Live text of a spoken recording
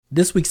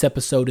This week's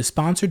episode is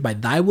sponsored by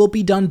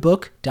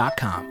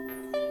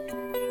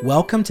ThyWillBeDoneBook.com.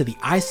 Welcome to the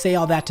I Say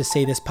All That to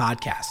Say This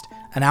podcast,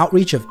 an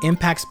outreach of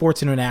Impact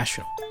Sports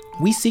International.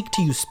 We seek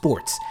to use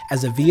sports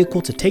as a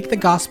vehicle to take the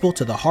gospel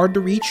to the hard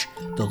to reach,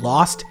 the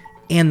lost,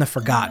 and the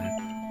forgotten,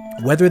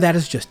 whether that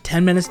is just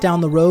 10 minutes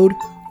down the road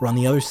or on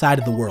the other side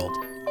of the world.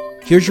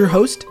 Here's your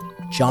host,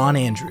 John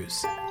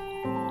Andrews.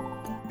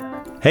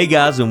 Hey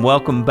guys, and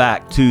welcome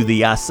back to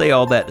the I Say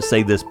All That to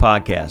Say This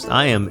podcast.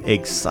 I am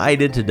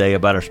excited today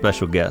about our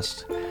special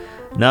guest.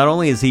 Not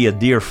only is he a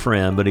dear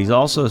friend, but he's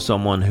also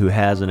someone who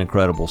has an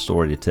incredible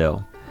story to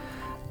tell.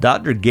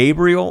 Dr.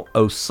 Gabriel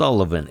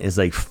O'Sullivan is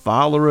a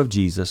follower of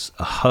Jesus,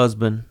 a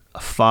husband, a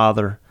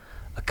father,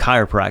 a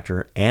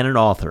chiropractor, and an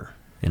author,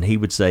 and he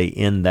would say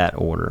in that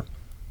order.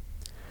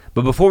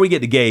 But before we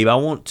get to Gabe, I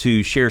want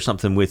to share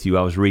something with you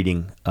I was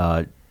reading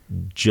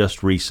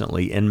just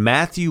recently. In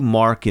Matthew,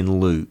 Mark, and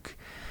Luke,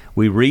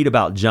 we read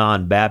about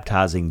John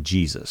baptizing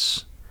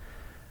Jesus.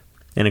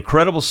 An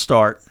incredible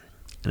start,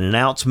 an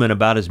announcement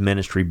about his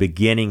ministry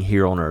beginning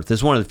here on earth. This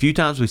is one of the few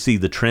times we see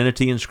the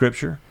Trinity in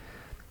Scripture.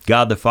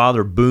 God the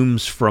Father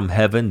booms from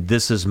heaven,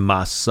 "This is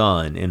my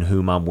Son, in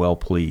whom I'm well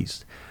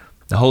pleased."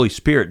 The Holy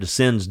Spirit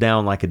descends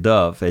down like a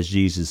dove as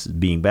Jesus is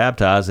being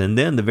baptized. And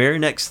then the very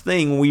next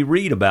thing we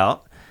read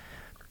about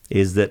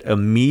is that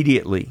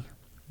immediately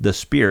the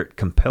Spirit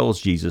compels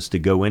Jesus to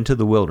go into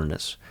the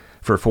wilderness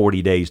for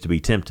 40 days to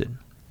be tempted.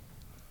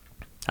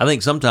 I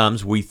think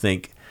sometimes we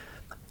think,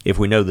 if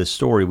we know this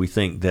story, we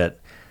think that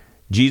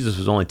Jesus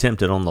was only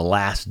tempted on the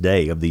last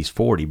day of these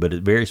 40, but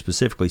it very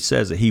specifically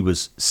says that he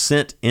was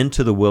sent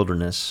into the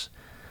wilderness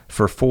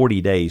for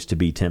 40 days to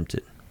be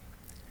tempted.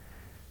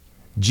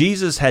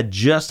 Jesus had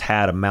just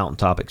had a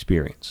mountaintop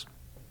experience.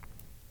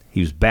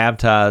 He was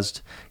baptized.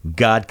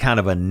 God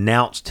kind of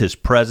announced his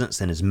presence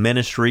and his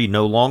ministry.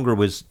 No longer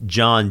was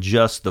John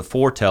just the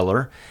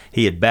foreteller.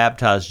 He had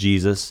baptized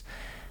Jesus,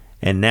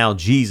 and now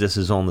Jesus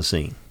is on the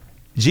scene.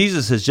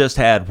 Jesus has just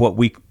had what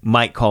we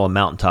might call a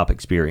mountaintop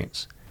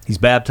experience. He's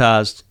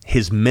baptized.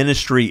 His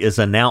ministry is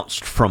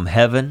announced from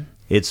heaven.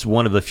 It's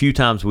one of the few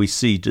times we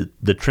see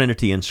the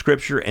Trinity in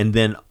Scripture. And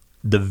then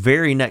the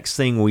very next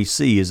thing we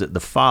see is that the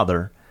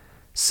Father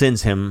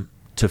sends him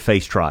to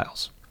face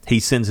trials. He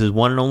sends his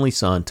one and only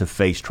Son to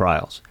face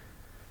trials.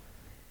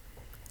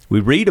 We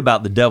read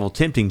about the devil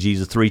tempting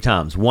Jesus 3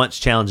 times, once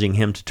challenging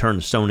him to turn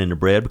the stone into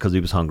bread because he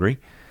was hungry,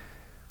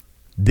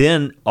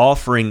 then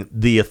offering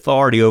the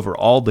authority over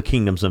all the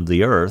kingdoms of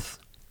the earth,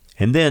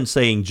 and then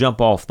saying, "Jump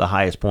off the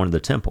highest point of the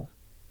temple."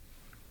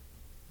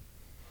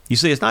 You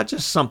see, it's not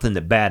just something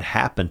that bad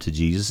happened to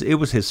Jesus. It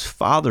was his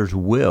Father's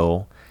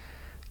will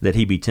that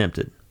he be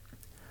tempted.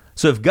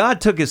 So if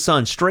God took his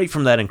Son straight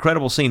from that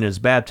incredible scene in his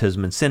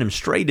baptism and sent him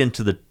straight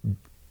into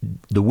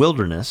the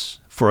wilderness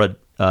for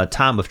a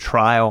time of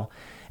trial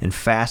and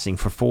fasting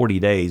for 40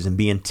 days and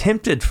being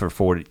tempted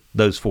for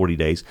those 40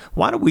 days,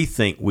 why do we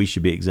think we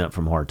should be exempt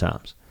from hard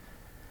times?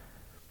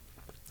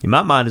 In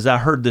my mind, as I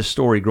heard this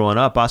story growing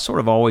up, I sort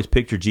of always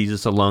pictured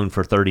Jesus alone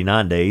for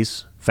 39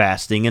 days,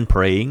 fasting and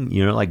praying,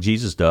 like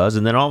Jesus does.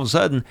 And then all of a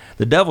sudden,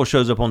 the devil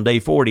shows up on day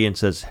 40 and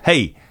says,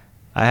 "Hey,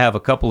 I have a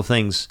couple of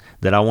things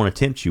that I want to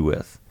tempt you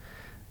with."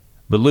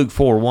 But Luke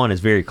 4:1 is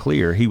very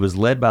clear. He was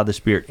led by the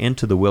Spirit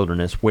into the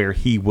wilderness where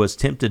he was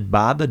tempted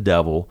by the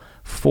devil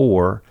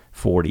for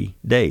 40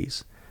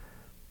 days.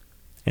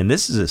 And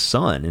this is his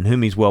Son in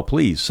whom he's well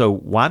pleased. So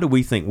why do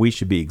we think we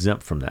should be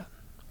exempt from that?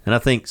 And I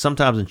think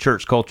sometimes in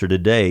church culture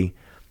today,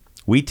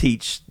 we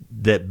teach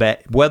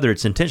that whether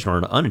it's intentional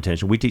or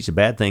unintentional, we teach that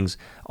bad things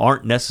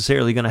aren't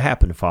necessarily going to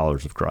happen to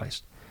followers of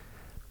Christ.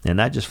 And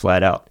that just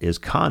flat out is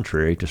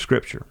contrary to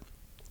Scripture.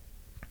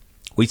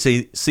 We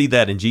see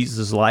that in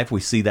Jesus' life.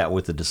 We see that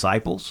with the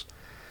disciples.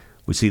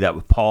 We see that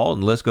with Paul,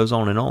 and the list goes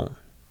on and on.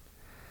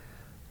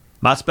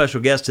 My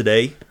special guest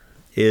today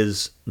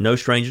is no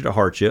stranger to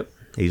hardship.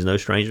 He's no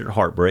stranger to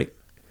heartbreak.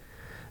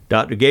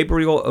 Dr.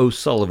 Gabriel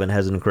O'Sullivan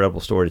has an incredible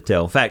story to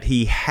tell. In fact,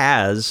 he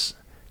has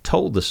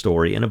told the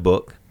story in a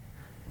book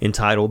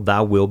entitled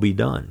 "Thy Will Be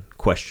Done?"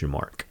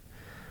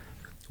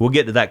 We'll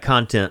get to that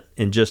content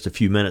in just a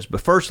few minutes.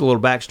 But first, a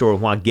little backstory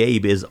on why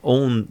Gabe is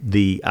on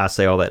the I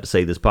Say All That to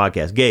Say This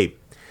podcast. Gabe,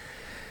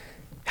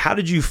 how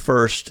did you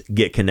first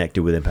get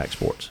connected with Impact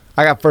Sports?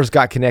 I first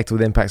got connected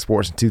with Impact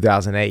Sports in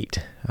 2008.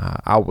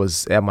 I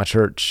was at my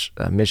church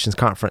missions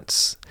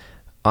conference,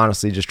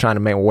 honestly just trying to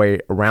make my way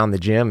around the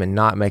gym and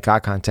not make eye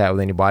contact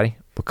with anybody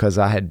because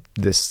I had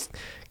this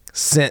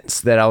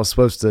sense that I was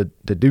supposed to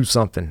do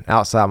something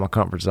outside my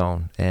comfort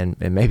zone and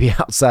maybe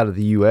outside of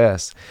the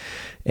U.S.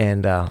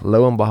 And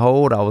lo and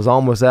behold, I was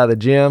almost out of the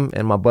gym,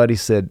 and my buddy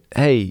said,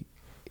 "Hey,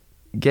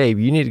 Gabe,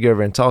 you need to go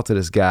over and talk to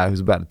this guy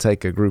who's about to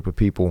take a group of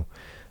people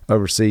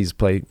overseas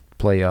play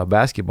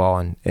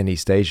basketball in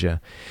East Asia."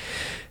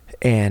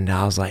 And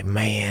I was like,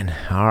 "Man,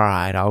 all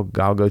right, I'll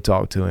go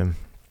talk to him."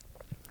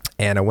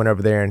 And I went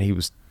over there, and he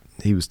was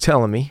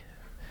telling me,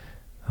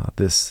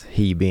 this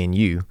he being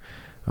you,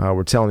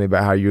 were telling me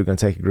about how you were going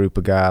to take a group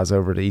of guys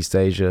over to East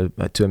Asia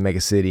to a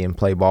mega city and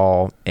play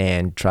ball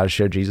and try to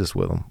share Jesus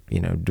with them,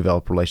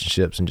 develop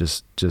relationships and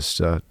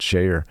just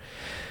share.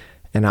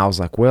 And I was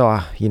like, well,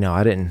 I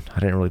didn't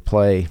really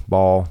play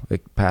ball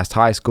past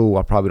high school.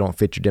 I probably don't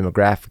fit your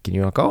demographic. And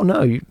you're like, oh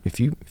no, if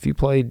you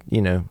played,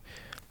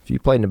 if you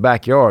played in the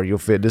backyard, you'll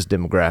fit this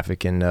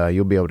demographic, and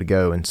you'll be able to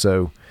go. And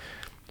so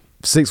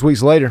 6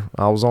 weeks later,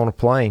 I was on a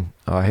plane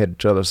headed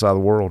to the other side of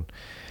the world.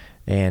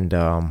 And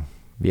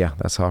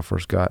that's how I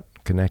first got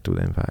connected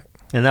with Impact.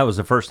 And that was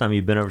the first time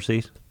you've been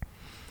overseas?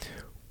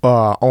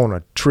 On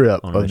a trip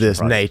of this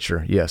project.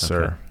 nature. Yes,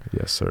 sir. Okay.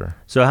 Yes, sir.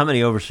 So how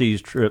many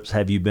overseas trips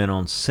have you been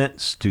on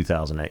since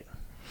 2008?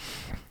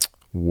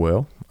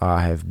 Well,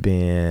 I have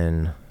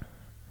been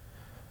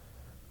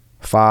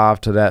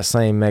 5 to that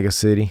same mega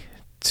city,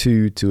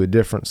 2 to a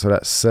different, so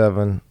that's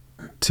 7,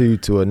 2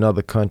 to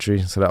another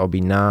country, so that would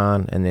be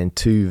 9, and then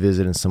 2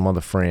 visiting some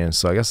other friends.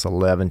 So I guess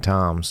 11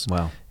 times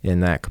in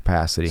that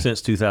capacity.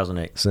 Since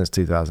 2008? Since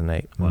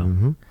 2008. Wow.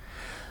 Mm-hmm.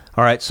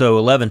 All right, so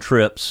 11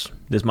 trips.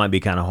 This might be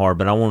kind of hard,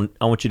 but I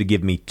want you to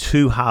give me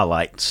 2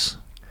 highlights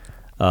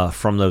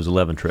from those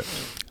 11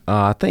 trips.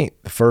 I think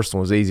the first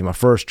one was easy. My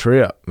first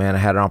trip, man, I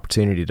had an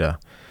opportunity to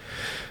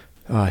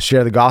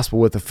share the gospel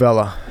with a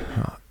fella,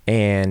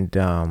 and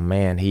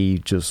man, he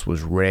just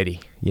was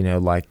ready.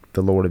 Like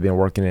the Lord had been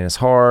working in his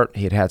heart.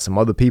 He had some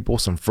other people,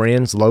 some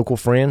friends, local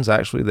friends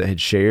actually, that had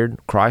shared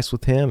Christ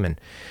with him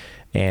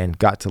and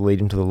got to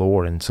lead him to the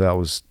Lord. And so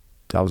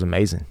that was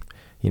amazing.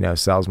 So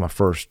that was my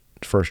first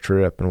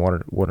trip, and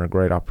what a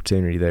great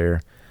opportunity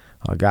there.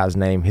 Guy's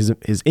name,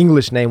 his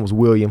English name was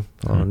William.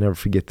 I'll never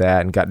forget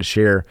that, and got to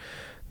share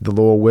the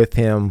Lord with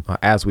him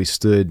as we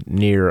stood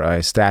near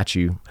a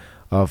statue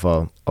of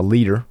a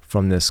leader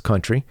from this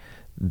country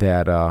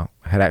that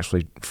had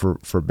actually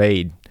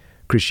forbade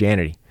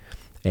Christianity.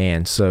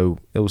 And so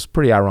it was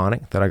pretty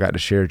ironic that I got to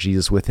share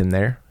Jesus with him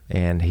there,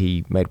 and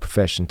he made a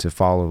profession to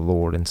follow the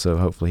Lord, and so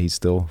hopefully he's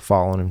still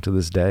following him to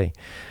this day.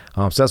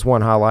 So that's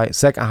one highlight.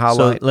 Second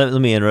highlight. So let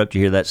me interrupt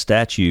you here. That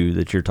statue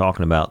that you're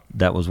talking about,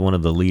 that was one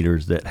of the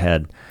leaders that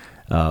had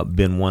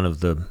been one of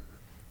the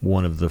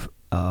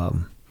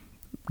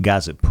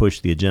guys that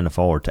pushed the agenda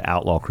forward to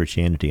outlaw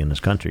Christianity in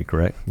this country,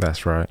 correct?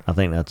 That's right. I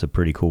think that's a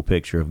pretty cool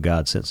picture of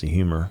God's sense of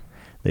humor,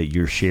 that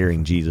you're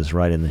sharing Jesus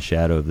right in the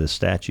shadow of this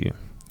statue.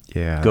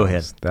 Yeah. Go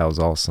ahead. That was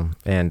awesome.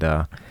 And,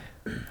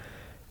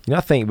 I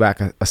think back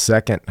a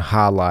second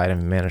highlight,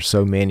 man, there's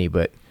so many,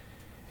 but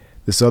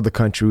this other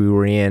country we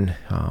were in,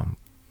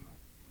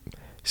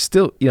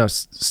 still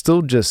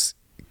just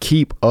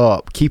keeping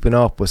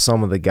up with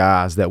some of the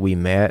guys that we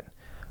met.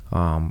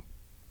 And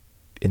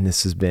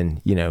this has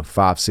been,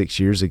 5-6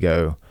 years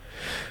ago.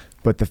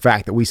 But the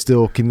fact that we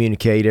still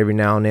communicate every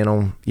now and then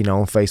on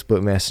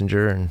Facebook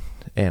Messenger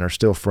and are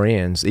still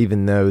friends,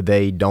 even though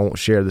they don't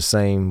share the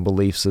same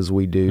beliefs as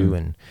we do.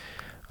 And,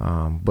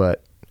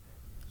 but,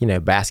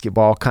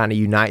 basketball kind of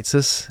unites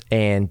us,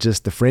 and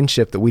just the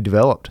friendship that we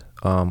developed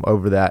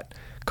over that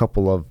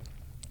couple of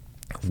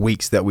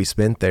weeks that we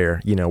spent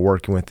there,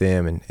 working with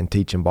them and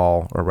teaching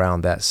ball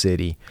around that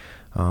city.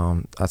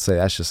 I'd say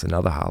that's just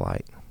another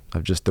highlight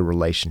of just the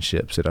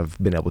relationships that I've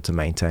been able to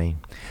maintain.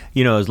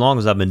 As long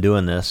as I've been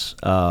doing this,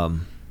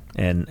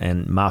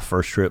 and my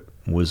first trip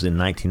was in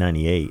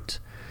 1998,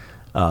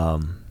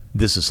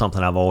 this is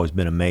something I've always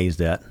been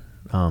amazed at.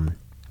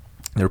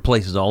 There are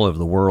places all over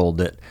the world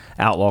that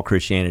outlaw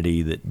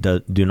Christianity,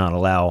 that do not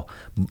allow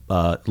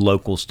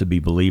locals to be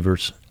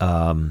believers,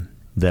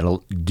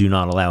 that do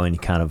not allow any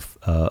kind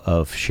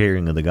of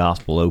sharing of the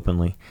gospel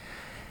openly.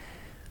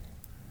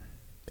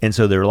 And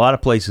so there are a lot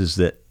of places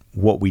that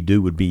what we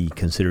do would be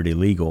considered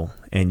illegal,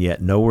 and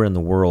yet nowhere in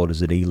the world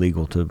is it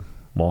illegal to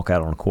walk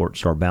out on a court and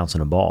start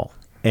bouncing a ball.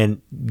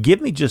 And give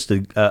me just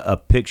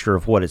a picture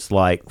of what it's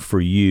like for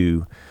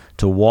you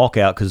to walk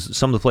out, because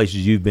some of the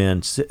places you've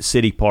been,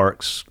 city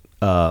parks,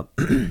 college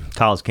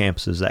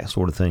campuses, that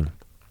sort of thing.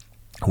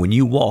 When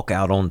you walk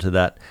out onto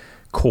that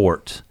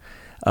court,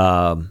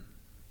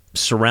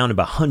 surrounded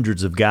by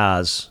hundreds of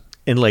guys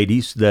and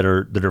ladies that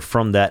are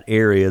from that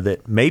area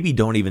that maybe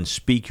don't even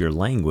speak your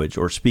language,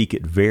 or speak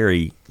it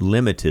very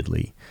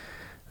limitedly.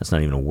 That's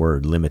not even a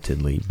word,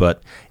 limitedly,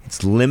 but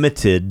it's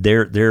limited.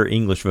 Their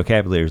English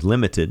vocabulary is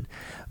limited,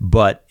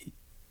 but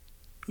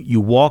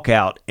you walk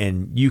out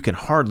and you can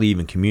hardly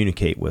even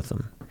communicate with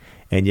them.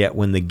 And yet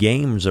when the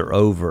games are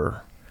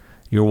over,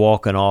 you're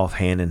walking off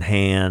hand in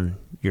hand,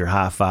 you're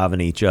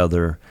high-fiving each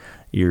other,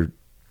 you're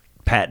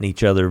patting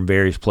each other in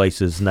various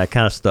places and that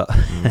kind of stuff.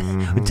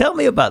 Mm-hmm. Tell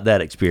me about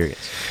that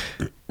experience.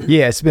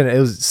 Yeah, it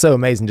was so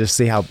amazing just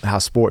to see how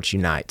sports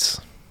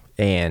unites.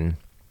 And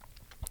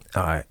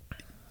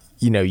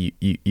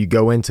you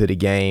go into the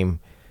game,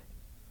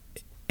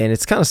 and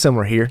it's kind of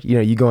similar here.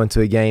 You go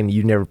into a game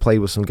you've never played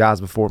with some guys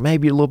before.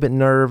 Maybe you're a little bit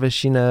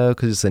nervous,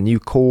 because it's a new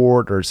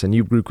court or it's a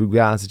new group of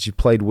guys that you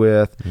played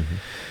with. Mm-hmm.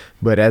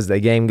 But as the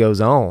game goes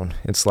on,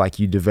 it's like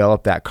you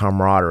develop that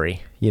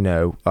camaraderie,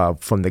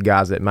 from the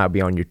guys that might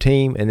be on your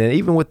team. And then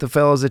even with the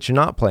fellas that you're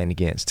not playing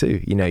against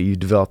too, you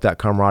develop that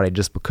camaraderie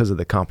just because of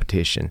the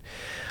competition.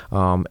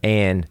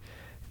 And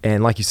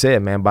like you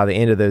said, man, by the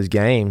end of those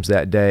games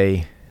that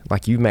day,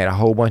 like, you've made a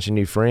whole bunch of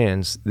new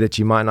friends that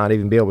you might not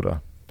even be able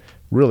to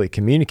really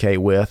communicate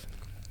with,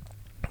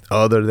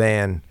 other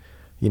than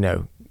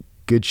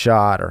good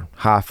shot or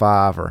high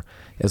five, or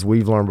as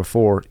we've learned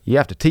before, you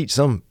have to teach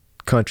some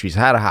countries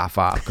how to high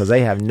five because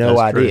they have no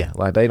idea.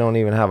 True. Like they don't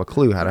even have a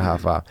clue how to high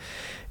five.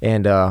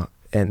 And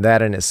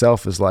that in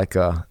itself is like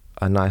a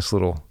nice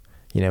little,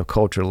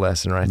 culture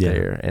lesson right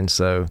there. And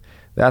so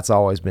that's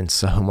always been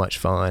so much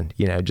fun,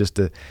 just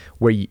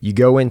where you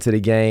go into the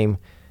game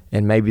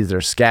and maybe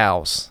there's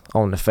scowls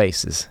on the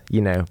faces,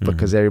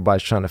 because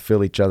everybody's trying to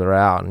fill each other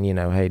out and,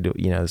 hey,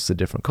 it's a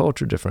different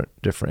culture, different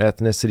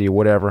ethnicity or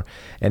whatever.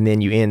 And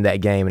then you end that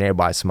game and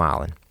everybody's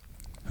smiling.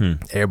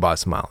 Everybody's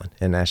smiling.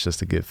 And that's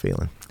just a good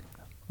feeling.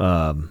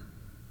 I'm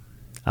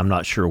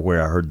not sure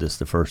where I heard this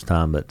the first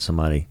time, but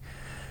somebody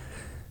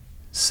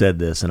said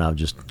this and I've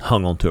just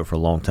hung on to it for a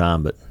long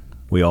time, but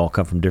we all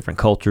come from different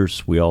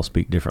cultures. We all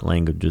speak different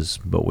languages,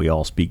 but we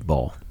all speak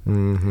ball.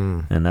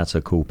 And that's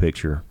a cool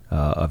picture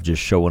of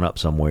just showing up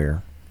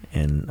somewhere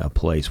in a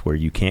place where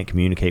you can't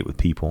communicate with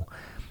people,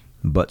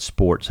 but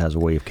sports has a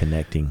way of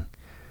connecting.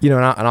 And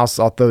I'll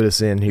throw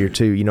this in here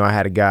too. I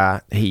had a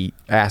guy, he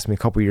asked me a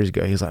couple years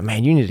ago, he was like,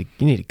 man, you need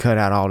to cut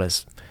out all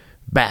this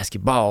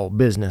basketball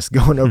business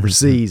going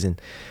overseas.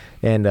 and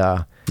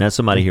that's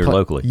somebody here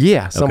locally.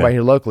 Yeah, somebody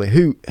here locally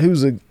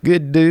who's a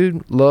good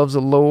dude, loves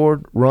the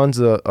Lord, runs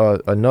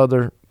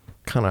another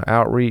kind of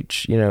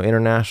outreach,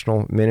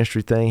 international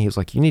ministry thing. He was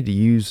like, you need to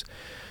use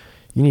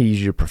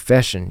your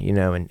profession,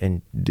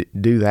 and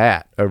do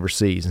that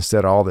overseas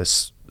instead of all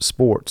this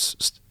sports,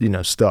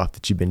 stuff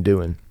that you've been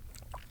doing.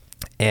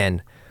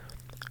 And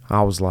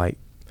I was like,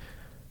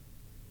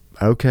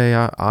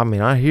 okay, I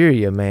mean, I hear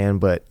you, man,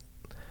 but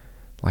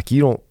like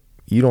you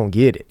don't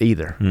get it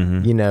either.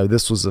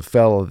 This was a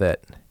fellow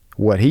that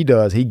what he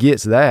does, he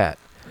gets that.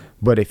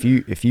 But if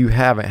you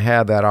haven't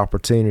had that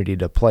opportunity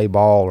to play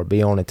ball or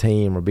be on a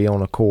team or be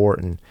on a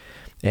court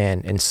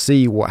and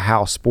see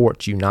how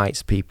sports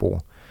unites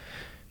people,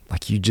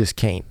 like you just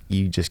can't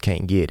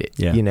get it.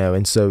 Yeah.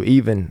 And so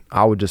even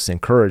I would just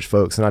encourage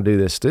folks, and I do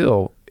this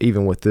still,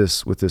 even with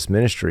this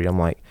ministry, I'm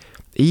like,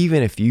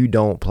 even if you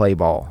don't play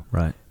ball,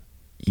 right,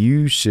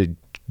 you should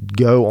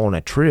go on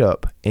a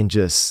trip and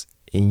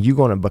you're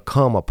going to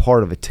become a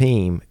part of a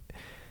team,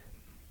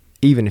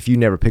 even if you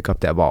never pick up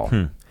that ball.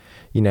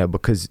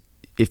 Because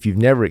if you've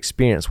never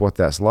experienced what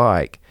that's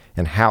like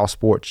and how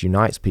sports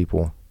unites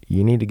people,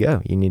 you need to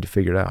go. You need to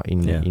figure it out. You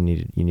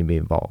need to be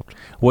involved.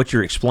 What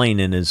you're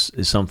explaining is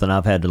something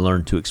I've had to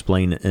learn to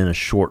explain in a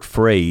short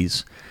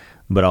phrase,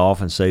 but I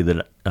often say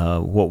that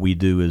what we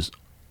do is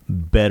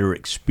better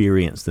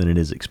experience than it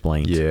is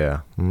explained.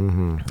 Yeah.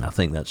 I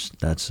think that's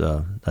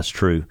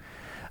true.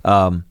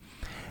 One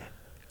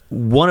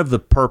of the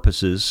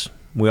purposes,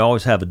 we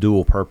always have a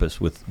dual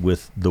purpose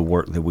with the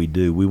work that we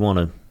do. We want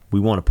to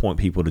point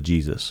people to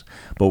Jesus,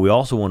 but we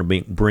also want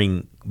to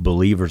bring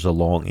believers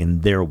along in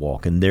their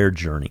walk, in their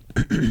journey,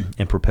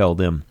 and propel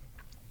them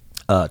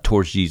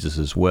towards Jesus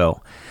as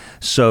well.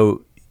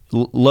 So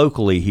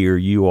locally here,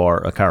 you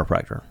are a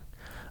chiropractor.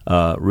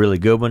 Really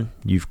good one.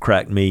 You've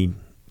cracked me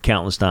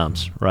countless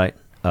times, right?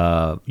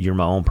 You're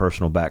my own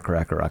personal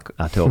backcracker,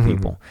 I tell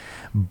people.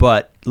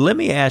 But let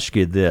me ask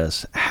you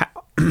this.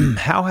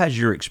 How has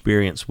your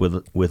experience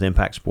with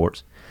Impact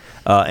Sports,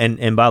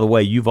 and by the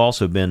way, you've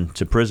also been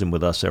to prison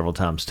with us several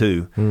times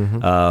too.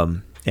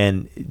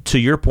 And to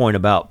your point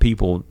about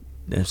people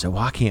that say,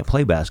 "Well, I can't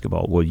play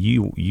basketball." Well,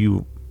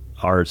 you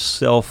are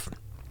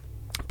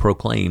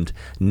self-proclaimed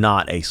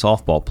not a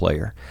softball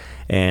player,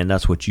 and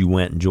that's what you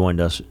went and joined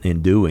us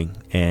in doing.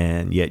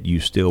 And yet, you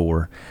still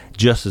were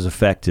just as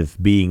effective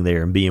being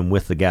there and being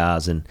with the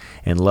guys and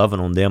loving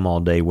on them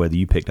all day, whether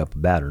you picked up a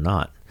bat or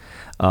not.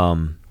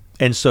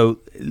 And so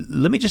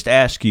let me just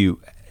ask you,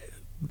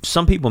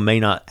 some people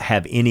may not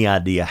have any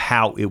idea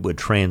how it would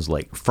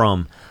translate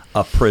from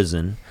a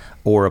prison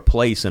or a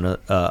place on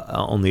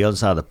the other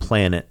side of the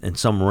planet in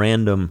some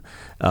random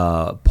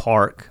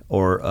park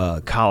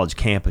or college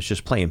campus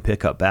just playing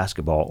pickup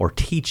basketball or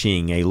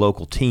teaching a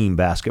local team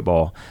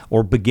basketball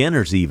or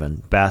beginners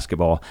even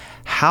basketball.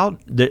 How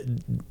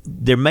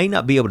there may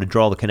not be able to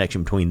draw the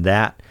connection between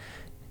that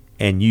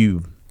and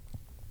you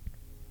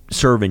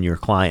serving your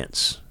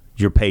clients,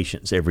 your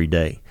patients every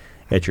day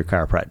at your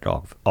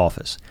chiropractic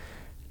office.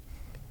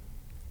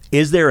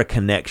 Is there a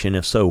connection?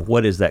 If so,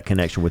 what is that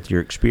connection with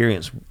your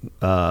experience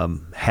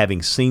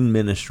having seen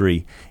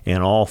ministry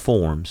in all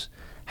forms?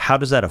 How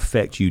does that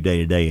affect you day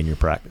to day in your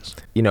practice?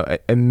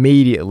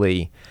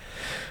 Immediately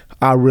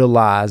I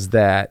realized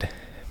that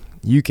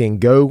you can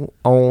go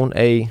on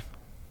a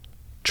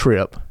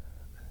trip,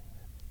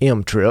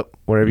 M-trip,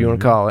 whatever you want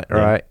to call it,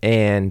 right?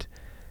 And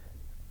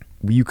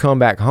you come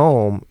back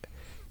home,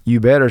 you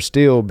better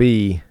still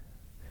be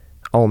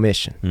on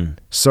mission,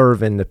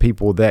 serving the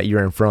people that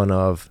you're in front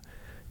of.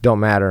 Don't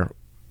matter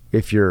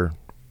if you're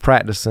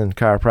practicing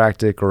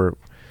chiropractic or,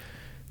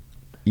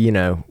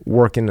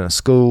 working in a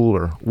school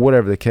or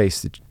whatever the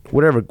case,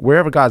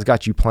 wherever God's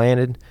got you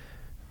planted,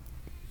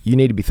 you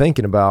need to be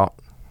thinking about,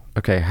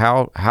 okay,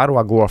 how do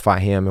I glorify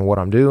Him in what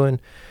I'm doing?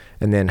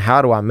 And then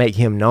how do I make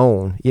Him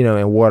known,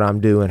 in what I'm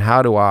doing?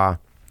 How do I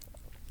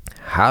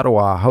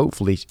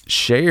hopefully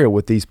share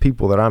with these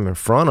people that I'm in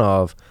front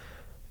of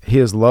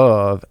his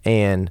love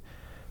and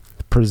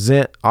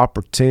present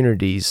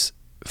opportunities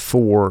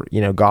for,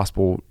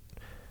 gospel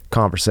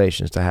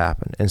conversations to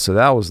happen. And so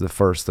that was the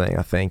first thing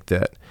I think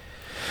that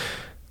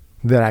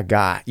I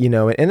got,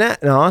 and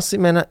honestly,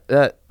 man,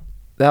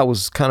 that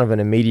was kind of an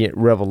immediate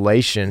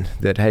revelation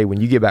that, hey,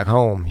 when you get back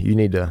home, you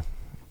need to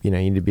be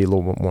a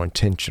little bit more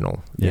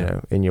intentional,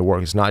 in your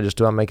work. It's not just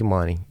about making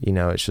money,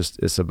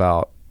 it's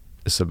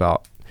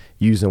about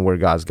using where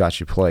God's got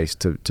you placed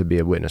to be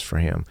a witness for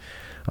him.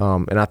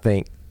 And I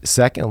think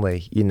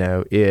secondly,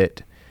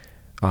 it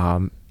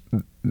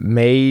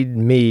made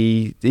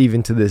me,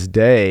 even to this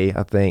day,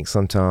 I think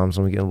sometimes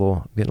I'm getting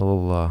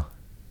a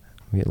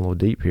little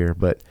deep here,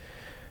 but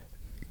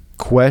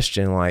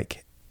question,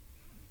 like,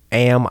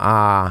 am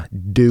I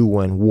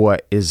doing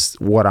what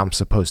I'm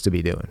supposed to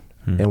be doing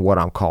and what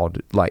I'm called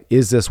to, like,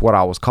 is this what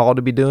I was called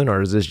to be doing,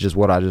 or is this just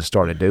what I just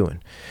started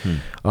doing?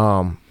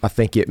 I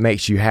think it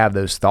makes you have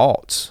those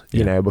thoughts,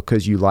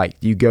 because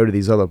you go to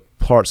these other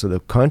parts of the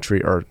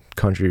country,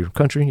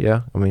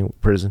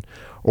 prison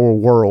or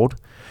world,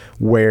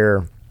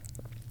 where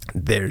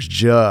there's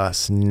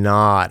just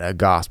not a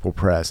gospel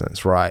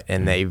presence, right?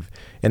 And they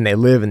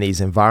live in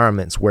these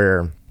environments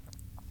where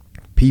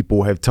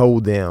people have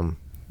told them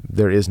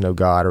there is no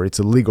God, or it's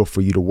illegal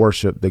for you to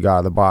worship the God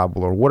of the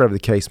Bible, or whatever the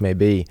case may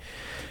be.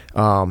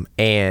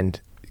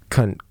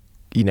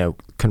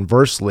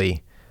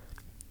 Conversely,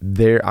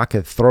 I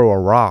could throw a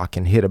rock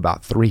and hit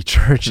about 3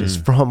 churches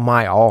from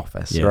my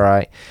office,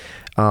 right?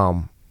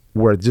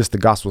 Where just the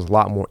gospel is a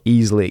lot more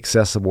easily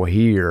accessible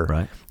here.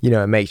 Right.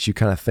 It makes you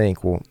kind of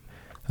think, well,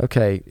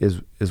 okay,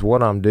 is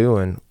what I'm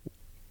doing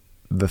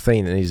the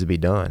thing that needs to be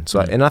done? So,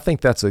 and I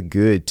think that's a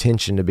good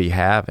tension to be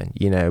having,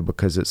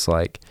 because it's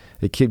like,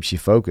 it keeps you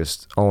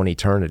focused on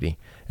eternity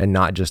and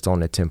not just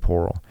on the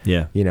temporal.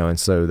 Yeah. And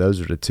so those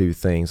are the 2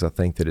 things I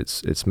think that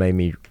it's made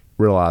me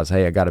realize,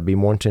 hey, I got to be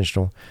more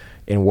intentional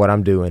in what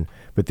I'm doing,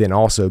 but then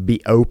also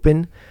be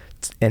open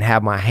and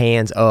have my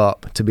hands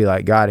up to be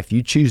like, God, if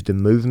you choose to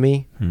move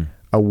me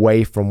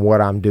away from what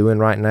I'm doing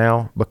right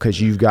now because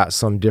you've got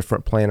some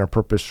different plan or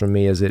purpose for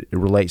me as it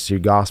relates to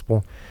your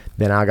gospel,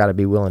 then I got to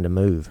be willing to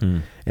move.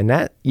 And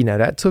that,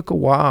 that took a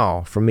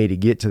while for me to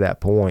get to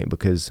that point,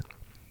 because,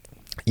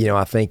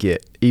 I think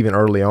even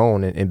early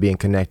on in being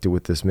connected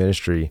with this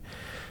ministry,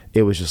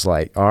 it was just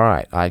like, all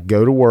right, I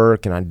go to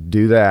work and I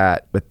do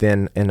that, but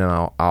then,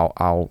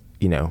 I'll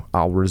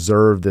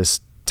reserve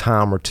this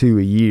time or 2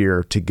 a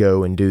year to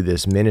go and do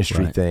this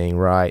ministry thing,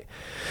 right?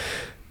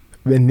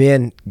 And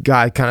then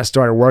God kind of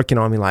started working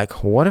on me,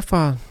 like, what if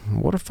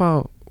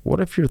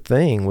your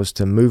thing was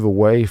to move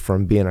away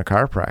from being a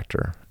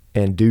chiropractor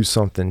and do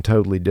something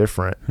totally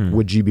different?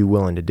 Would you be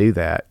willing to do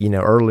that?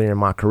 Earlier in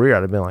my career,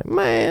 I'd have been like,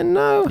 man,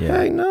 no,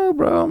 heck no,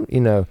 bro.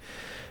 And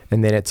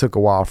then it took a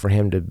while for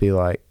him to be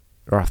like,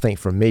 or I think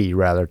for me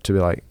rather, to be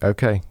like,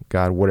 okay,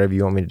 God, whatever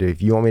you want me to do.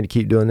 If you want me to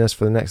keep doing this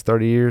for the next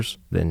 30 years,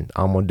 then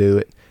I'm going to do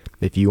it.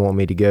 If you want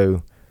me to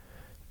go,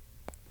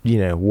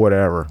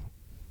 whatever,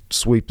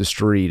 sweep the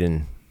street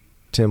in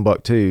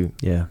Timbuktu,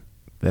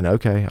 then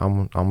okay,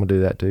 I'm going to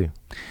do that too.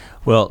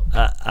 Well,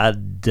 I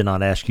did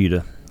not ask you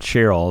to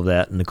share all of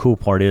that, and the cool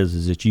part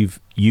is that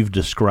you've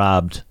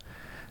described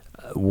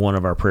one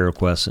of our prayer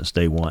requests since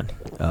day one.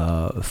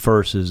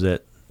 First is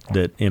that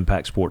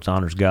Impact Sports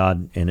honors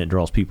God and it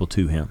draws people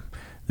to Him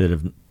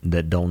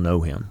that don't know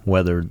Him,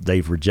 whether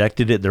they've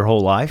rejected it their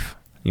whole life.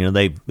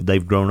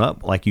 They've grown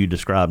up like you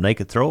described, and they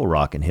could throw a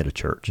rock and hit a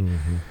church,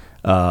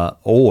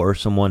 or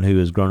someone who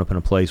has grown up in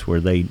a place where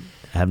they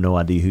have no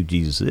idea who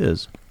Jesus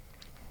is.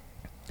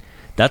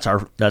 That's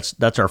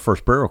our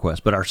first prayer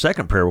request. But our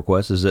second prayer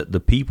request is that the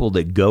people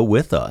that go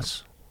with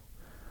us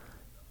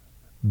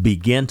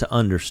begin to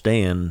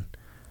understand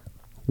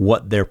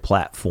what their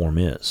platform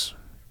is.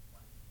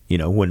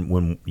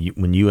 When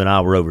you and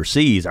I were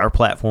overseas, our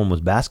platform was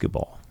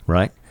basketball,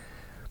 right?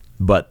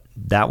 But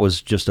that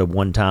was just a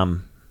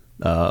one-time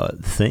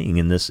thing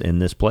in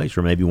this place,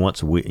 or maybe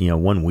once a week,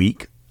 1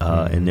 week,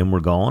 and then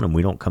we're gone, and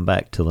we don't come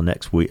back till the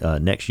next week,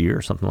 next year,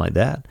 or something like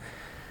that.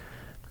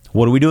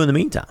 What do we do in the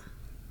meantime?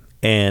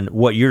 And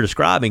what you're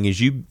describing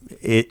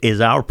is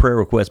our prayer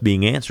request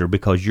being answered,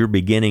 because you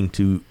began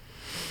to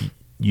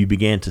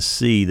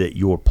see that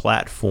your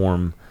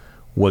platform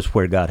was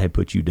where God had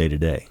put you day to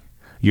day.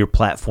 Your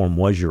platform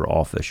was your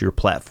office. Your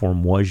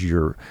platform was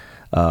your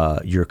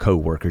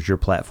coworkers. Your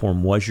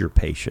platform was your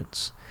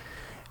patients.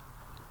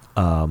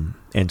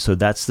 And so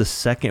that's the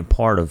second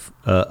part of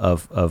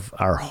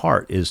our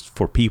heart, is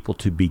for people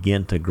to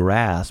begin to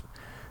grasp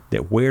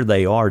that where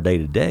they are day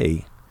to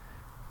day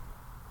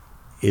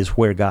is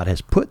where God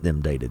has put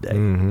them day to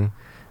day.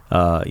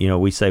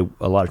 We say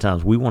a lot of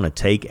times we want to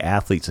take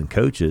athletes and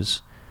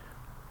coaches,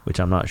 which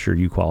I'm not sure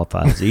you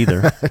qualify as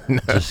either. No.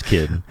 Just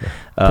kidding.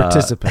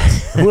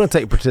 Participants. We want to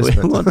take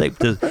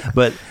participants.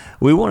 But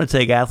we want to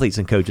take athletes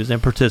and coaches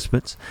and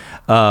participants,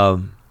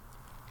 and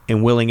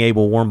willing,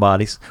 able, warm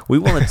bodies. We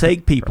want to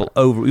take people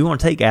over. We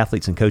want to take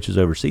athletes and coaches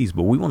overseas,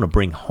 but we want to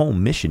bring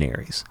home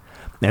missionaries.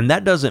 And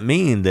that doesn't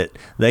mean that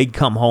they'd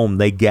come home,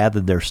 they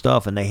gathered their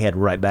stuff, and they head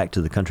right back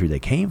to the country they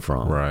came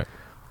from. Right.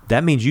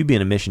 that means you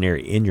being a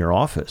missionary in your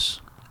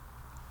office.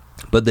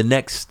 But the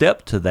next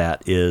step to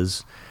that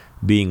is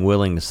being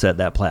willing to set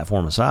that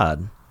platform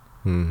aside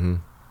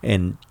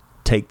and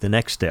take the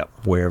next step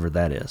wherever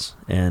that is.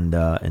 And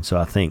so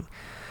I think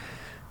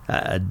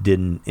I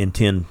didn't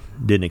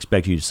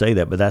expect you to say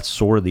that, but that's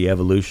sort of the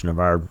evolution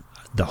of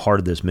the heart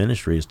of this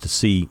ministry, is to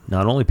see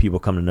not only people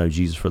come to know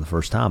Jesus for the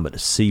first time, but to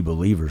see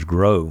believers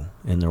grow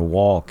in their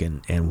walk,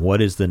 and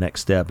what is the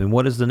next step, and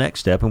what is the next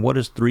step, and what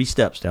does 3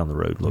 steps down the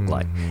road look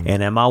like,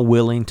 and am I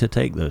willing to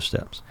take those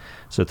steps?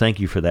 So thank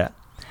you for that.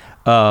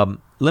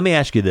 Let me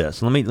ask you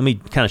this. Let me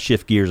kind of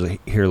shift gears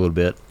here a little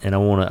bit, and I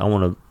want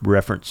to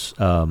reference,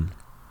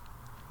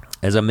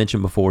 as I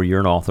mentioned before, you're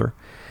an author,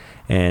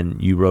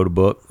 and you wrote a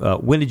book.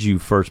 When did you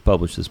first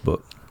publish this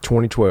book?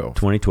 2012.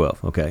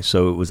 2012. Okay,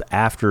 so it was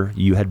after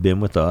you had been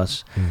with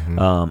us,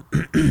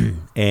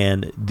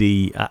 and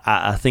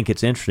I think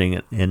it's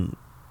interesting, and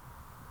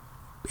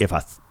if I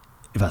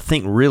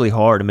think really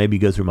hard and maybe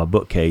go through my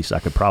bookcase, I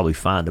could probably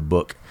find a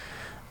book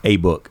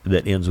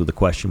that ends with a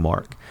question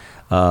mark.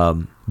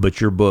 But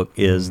your book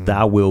is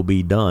 "Thy Will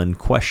Be Done?" ?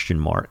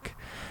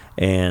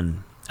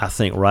 And I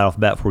think right off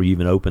the bat, before you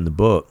even open the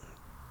book,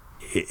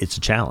 it's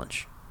a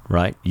challenge,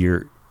 right?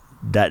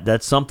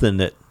 That's something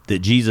that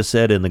Jesus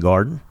said in the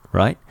garden,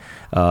 right?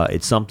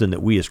 It's something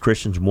that we as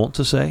Christians want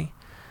to say,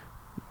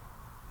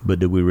 but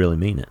do we really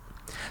mean it?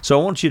 So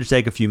I want you to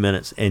take a few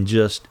minutes and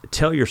just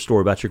tell your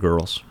story about your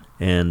girls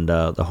and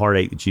the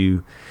heartache that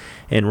you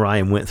and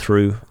Ryan went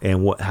through,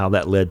 and how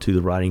that led to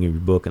the writing of your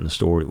book and the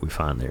story that we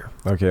find there.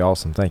 Okay,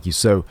 awesome. Thank you.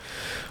 So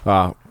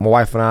my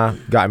wife and I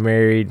got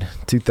married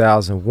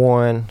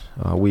 2001.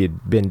 We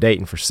had been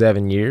dating for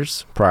 7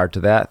 years prior to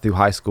that, through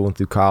high school and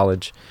through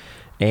college.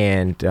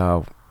 And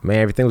man,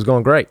 everything was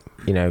going great.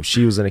 You know,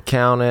 she was an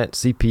accountant,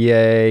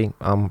 CPA.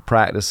 I'm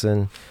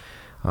practicing.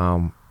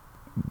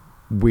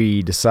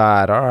 We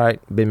decide, all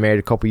right, been married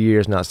a couple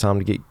years. Now it's time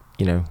to get,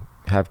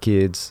 have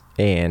kids.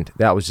 And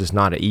that was just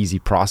not an easy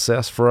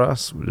process for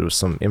us. There was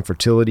some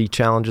infertility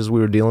challenges we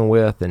were dealing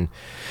with. And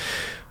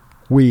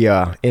we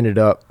ended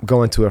up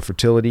going to a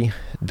fertility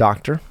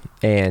doctor.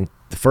 And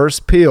the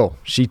first pill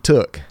she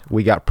took,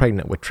 we got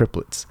pregnant with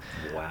triplets.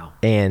 Wow.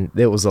 And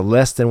it was a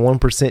less than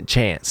 1%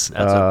 chance.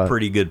 That's a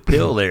pretty good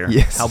pill there.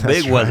 Yes. How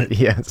big was it?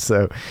 Yeah.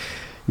 So,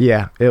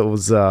 yeah, it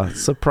was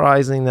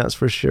surprising, that's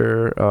for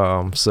sure.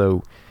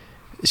 So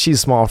she's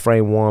a small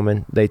frame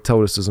woman. They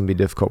told us it was going to be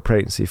a difficult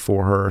pregnancy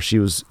for her. She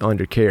was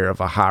under care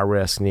of a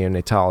high-risk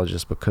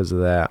neonatologist because of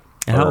that.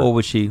 And how old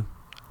was she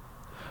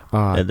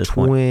at this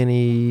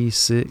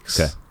 26.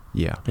 Okay.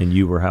 Yeah. And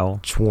you were how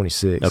old?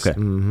 26. Okay.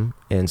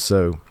 And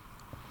so,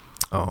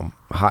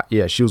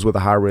 she was with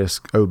a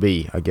high-risk OB,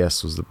 I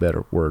guess was the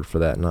better word for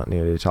that, not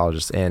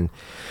neonatologist. And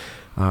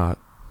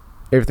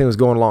everything was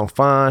going along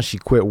fine. She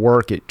quit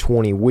work at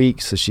 20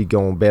 weeks, so she'd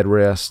go on bed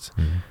rest.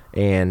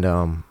 And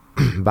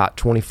about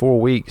 24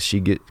 weeks,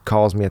 she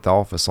calls me at the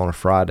office on a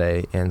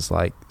Friday, and it's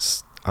like,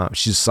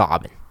 she's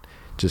sobbing,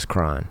 just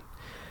crying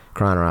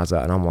her eyes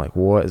out. And I'm like,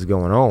 what is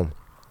going on?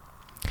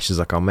 She's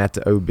like, I'm at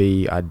the OB.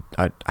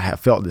 I have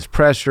felt this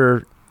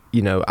pressure.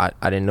 I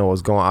didn't know what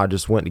was going on. I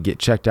just went to get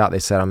checked out. They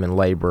said I'm in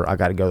labor. I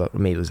got to go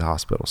immediately to the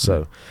hospital.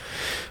 So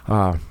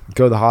go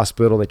to the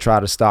hospital. They try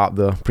to stop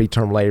the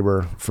preterm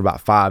labor for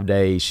about 5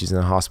 days. She's in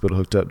the hospital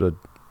hooked up to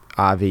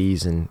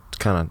IVs and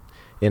kind of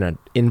in an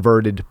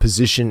inverted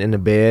position in the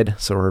bed,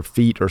 so her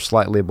feet are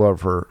slightly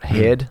above her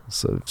head,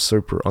 so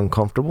super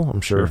uncomfortable,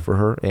 I'm sure, for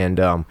her,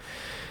 and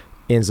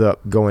ends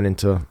up going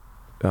into,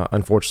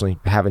 unfortunately,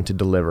 having to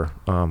deliver.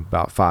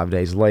 About 5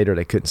 days later,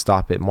 they couldn't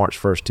stop it, March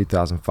 1st,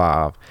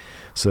 2005.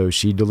 So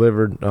she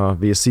delivered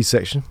via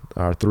C-section.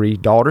 Our 3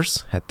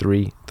 daughters, had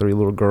three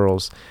little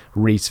girls,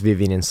 Reese,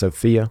 Vivian, and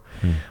Sophia.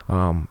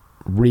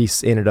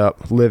 Reese ended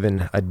up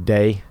living a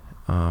day.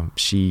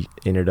 She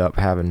ended up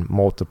having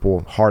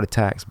multiple heart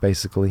attacks,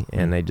 basically,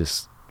 and they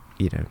just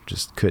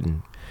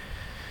couldn't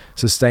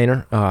sustain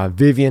her.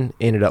 Vivian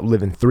ended up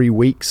living 3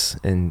 weeks,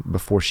 and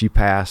before she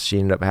passed, she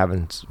ended up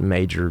having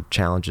major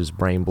challenges,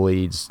 brain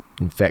bleeds,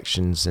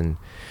 infections, and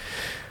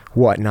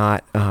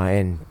whatnot,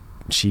 and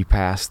she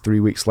passed 3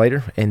 weeks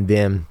later. And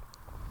then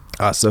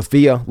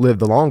Sophia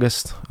lived the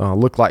longest,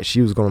 looked like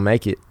she was going to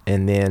make it,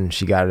 and then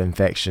she got an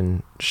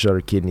infection, shut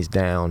her kidneys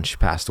down. She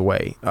passed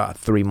away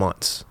 3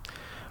 months.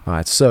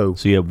 So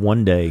you have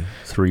 1 day,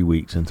 3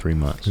 weeks, and 3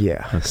 months.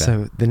 Yeah. Okay.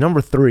 So the number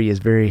 3 is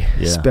very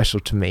special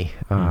to me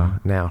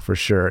now, for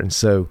sure. And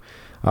so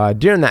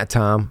during that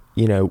time,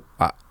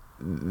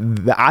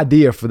 the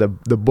idea for the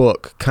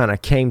book kind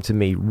of came to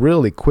me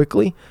really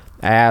quickly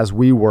as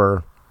we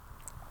were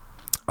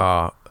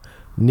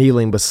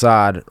kneeling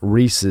beside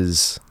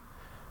Reese's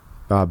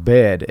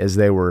bed as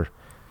they were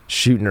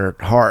shooting her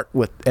heart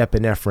with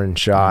epinephrine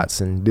shots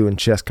and doing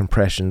chest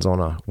compressions on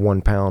a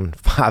 1 pound,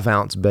 5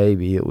 ounce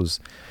baby. It was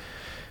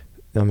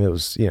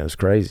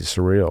crazy,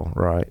 surreal.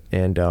 Right.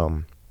 And,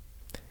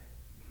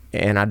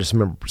 And I just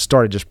remember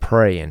started just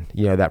praying,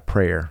 that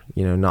prayer,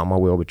 not my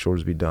will but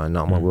yours be done,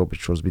 not my will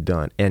but yours be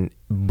done.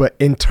 But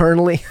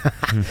internally,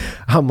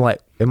 I'm like,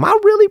 am I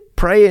really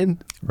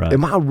praying? Right.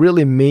 Am I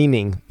really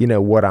meaning,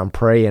 what I'm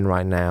praying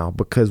right now?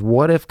 Because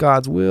what if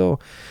God's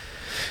will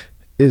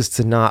is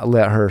to not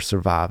let her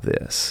survive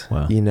this,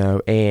 Wow.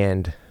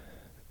 And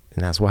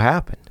that's what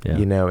happened,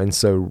 Yeah. And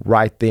so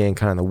right then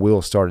kind of the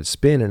wheel started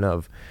spinning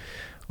of,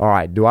 all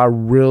right, do I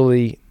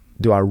really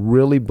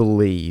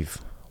believe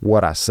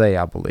what I say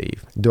I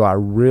believe? Do I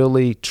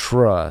really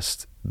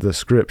trust the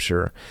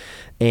scripture?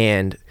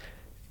 And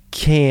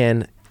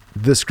can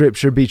the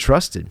scripture be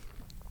trusted?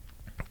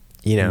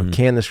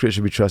 Can the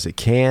scripture be trusted?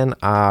 Can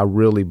I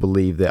really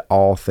believe that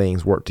all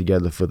things work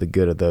together for the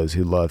good of those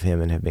who love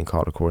him and have been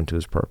called according to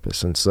his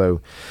purpose? And so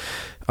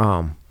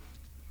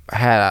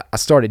I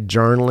started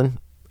journaling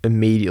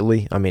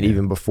immediately. I mean,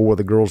 even before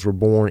the girls were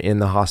born in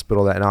the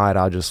hospital that night,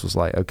 I just was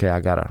like, okay,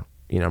 I gotta,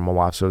 my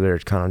wife's over there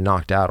kind of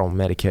knocked out on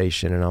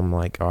medication, and I'm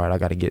like, all right, I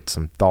got to get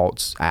some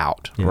thoughts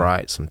out,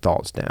 right? Some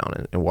thoughts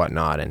down and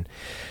whatnot.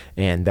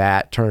 And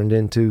that turned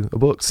into a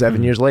book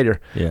 7 years later,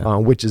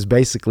 which is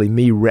basically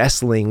me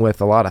wrestling with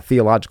a lot of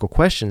theological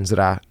questions that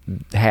I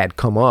had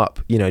come up,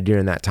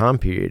 during that time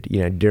period,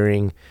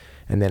 during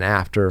and then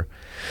after,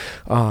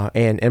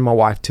 and my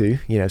wife too,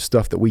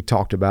 stuff that we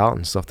talked about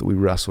and stuff that we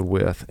wrestled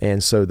with.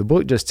 And so the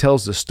book just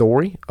tells the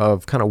story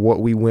of kind of what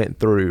we went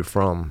through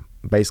from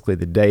basically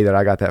the day that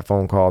I got that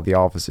phone call at the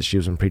office that she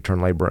was in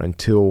preterm labor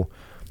until,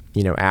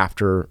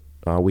 after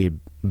we had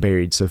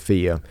buried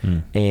Sophia.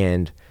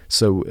 And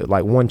so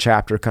like one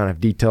chapter kind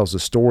of details the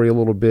story a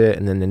little bit,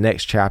 and then the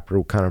next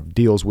chapter kind of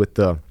deals with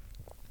the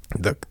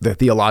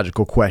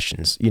theological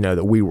questions,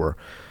 that we were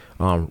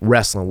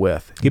wrestling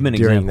with. Give me an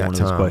during example of that one of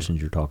time. those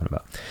questions you're talking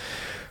about.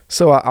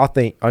 So I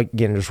think,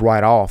 again, just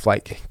right off,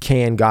 like,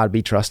 can God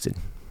be trusted?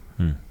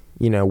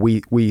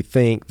 We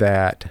think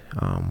that,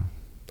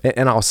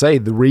 and I'll say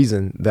the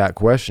reason that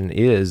question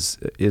is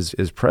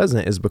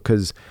present is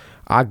because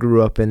I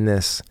grew up in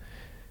this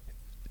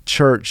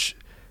church,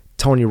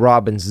 Tony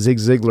Robbins, Zig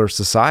Ziglar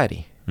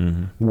society,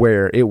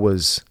 where it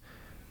was,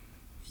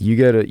 you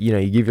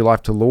give your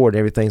life to the Lord,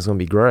 everything's going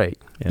to be great,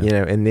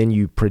 and then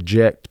you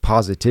project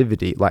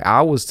positivity. Like,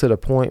 I was to the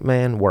point,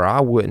 man, where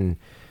I wouldn't,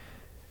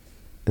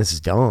 this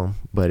is dumb,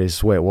 but it's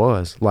the way it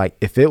was. Like,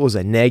 if it was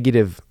a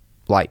negative,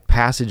 like,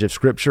 passage of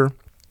scripture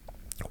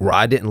where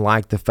I didn't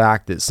like the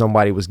fact that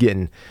somebody was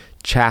getting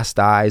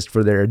chastised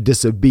for their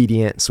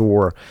disobedience,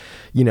 or,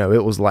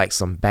 it was like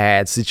some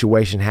bad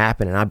situation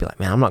happened, and I'd be like,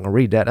 man, I'm not going to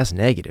read that. That's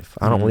negative.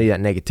 I don't need that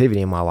negativity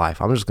in my life.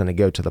 I'm just going to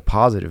go to the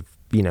positive,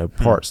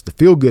 parts, the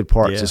feel good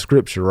parts of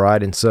scripture.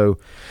 Right. And so,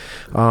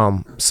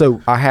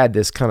 so I had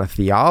this kind of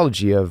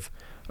theology of,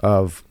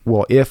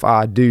 well, if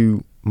I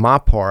do my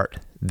part,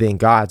 then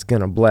God's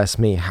going to bless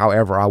me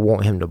however I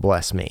want him to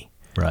bless me.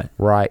 Right.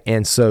 Right.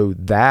 And so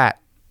that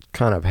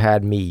kind of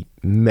had me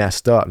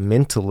messed up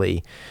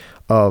mentally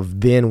of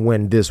then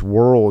when this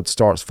world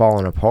starts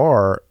falling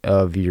apart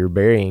of you're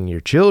burying your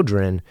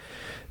children,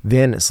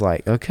 then it's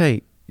like,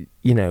 okay,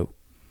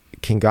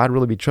 can God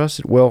really be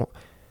trusted? Well,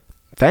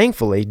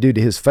 thankfully, due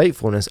to his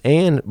faithfulness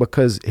and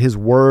because his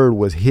word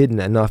was hidden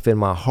enough in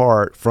my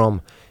heart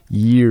from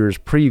years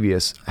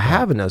previous,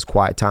 having those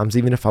quiet times,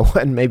 even if I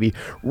wasn't maybe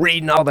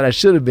reading all that I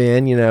should have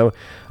been,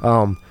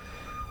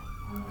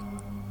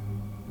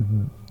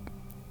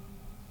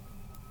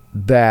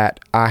 that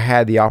I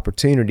had the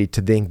opportunity to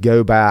then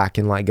go back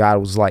and like God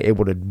was like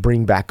able to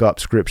bring back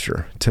up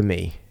scripture to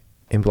me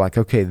and be like,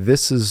 okay,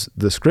 this is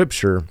the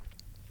scripture.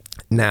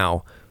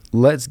 Now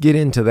let's get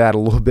into that a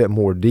little bit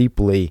more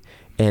deeply.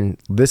 And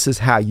this is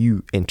how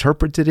you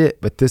interpreted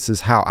it, but this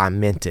is how I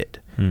meant it.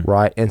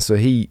 Right. And so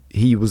he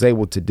was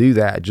able to do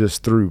that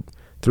just through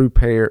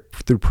prayer,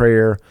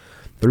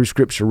 through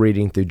scripture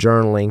reading, through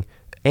journaling,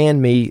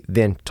 and me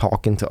then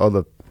talking to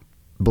other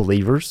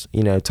believers,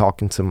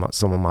 talking to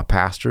some of my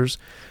pastors,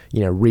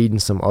 reading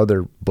some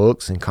other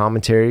books and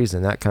commentaries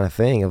and that kind of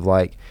thing of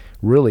like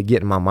really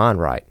getting my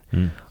mind right.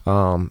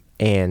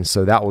 And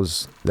so that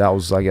was,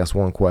 I guess,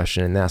 one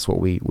question, and that's what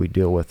we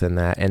deal with in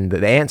that. And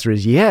the answer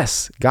is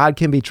yes, God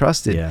can be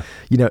trusted. Yeah.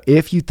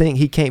 If you think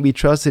he can't be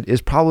trusted,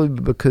 it's probably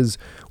because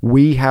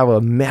we have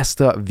a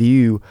messed up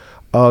view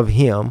of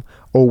him,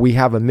 or we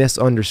have a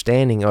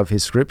misunderstanding of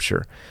his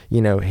scripture.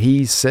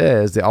 He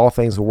says that all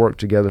things will work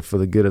together for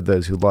the good of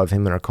those who love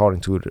him and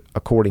are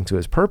according to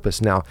his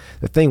purpose. Now,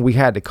 the thing we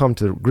had to come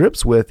to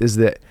grips with is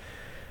that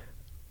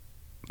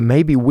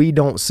maybe we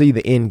don't see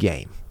the end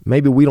game.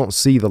 Maybe we don't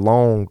see the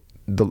long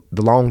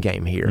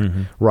game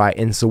here, right?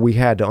 And so we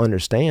had to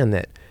understand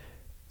that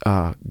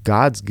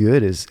God's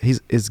good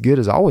he's as good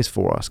as always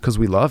for us because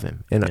we love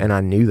him, and I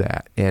knew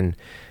that, and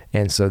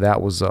so that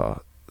was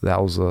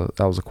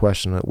a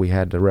question that we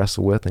had to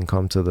wrestle with and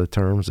come to the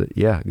terms that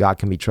God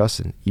can be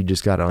trusted. You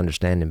just got to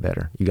understand him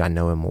better. You got to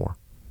know him more.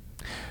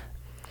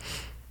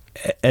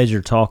 As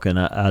you're talking,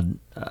 I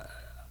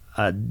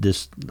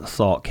this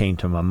thought came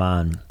to my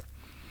mind.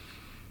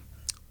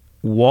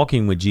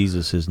 Walking with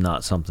Jesus is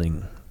not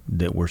something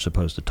that we're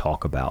supposed to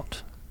talk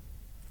about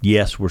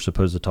yes, we're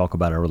supposed to talk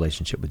about our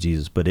relationship with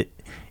Jesus, but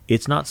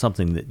it's not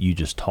something that you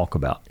just talk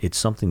about. It's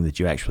something that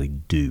you actually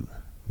do.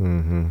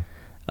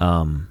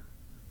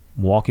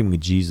 Walking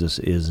with Jesus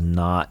is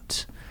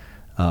not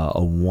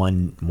a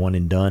one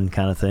and done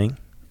kind of thing.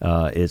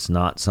 It's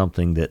not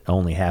something that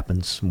only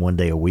happens one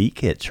day a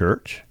week at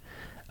church.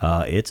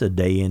 It's a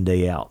day in,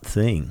 day out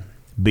thing,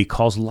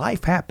 because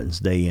life happens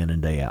day in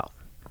and day out,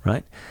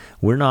 right?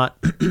 We're not,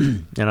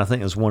 and I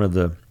think it's one of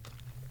the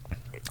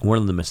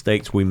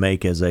mistakes we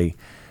make as a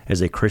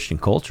Christian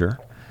culture,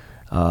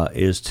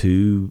 is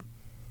to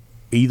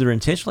either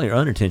intentionally or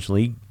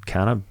unintentionally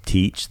kind of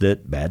teach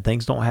that bad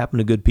things don't happen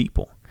to good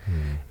people.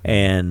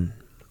 And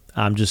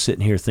I'm just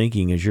sitting here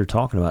thinking as you're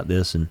talking about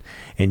this,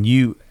 and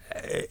you,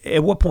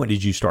 at what point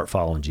did you start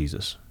following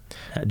Jesus?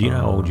 Do you know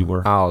how old you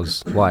were? I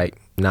was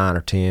like 9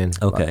 or 10.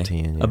 Okay. About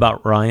 10, yeah.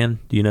 About Ryan,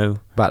 do you know?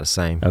 About the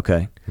same.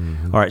 Okay.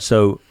 All right.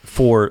 So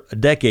for a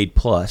decade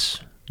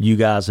plus, you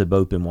guys have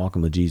both been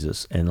walking with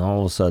Jesus, and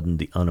all of a sudden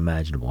the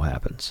unimaginable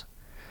happens.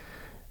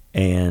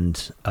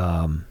 And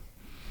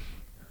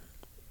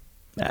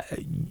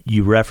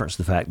you referenced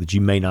the fact that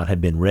you may not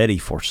have been ready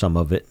for some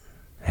of it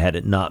had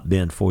it not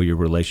been for your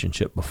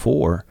relationship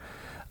before.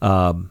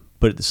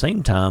 But at the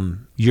same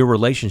time, your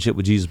relationship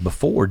with Jesus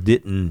before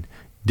didn't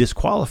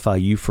disqualify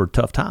you for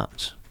tough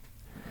times.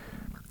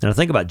 And I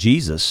think about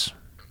Jesus,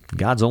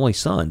 God's only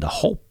son. The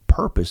whole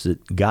purpose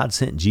that God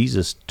sent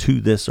Jesus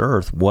to this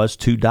earth was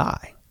to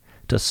die,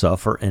 to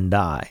suffer and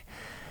die.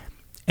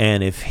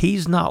 And if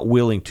he's not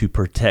willing to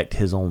protect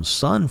his own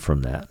son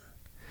from that,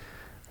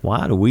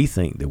 why do we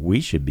think that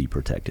we should be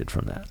protected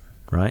from that,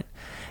 right?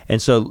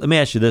 And so let me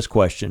ask you this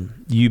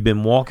question. You've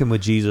been walking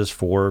with Jesus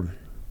for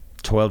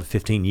 12 to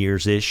 15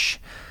 years-ish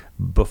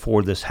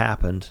before this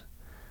happened.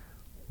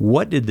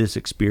 What did this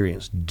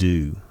experience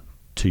do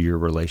to your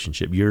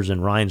relationship, yours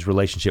and Ryan's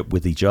relationship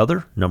with each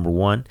other, number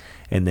one,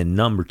 and then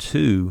number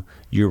two,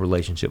 your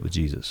relationship with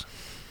Jesus?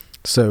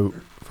 So,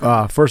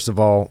 first of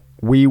all,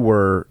 we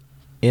were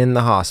in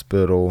the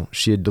hospital.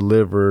 She had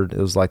delivered. It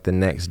was like the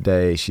next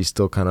day. She's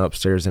still kind of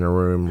upstairs in her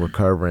room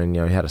recovering.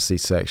 You know, had a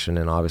C-section,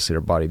 and obviously her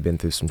body had been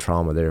through some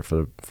trauma there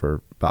for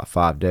about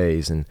 5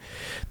 days. And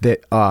the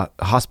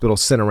hospital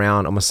sent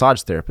around a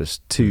massage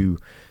therapist to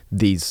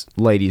these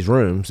ladies'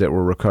 rooms that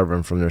were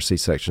recovering from their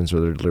C-sections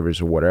or their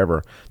deliveries or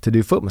whatever to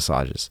do foot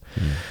massages,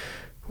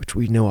 which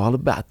we know all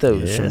about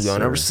those from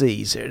going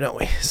overseas there, don't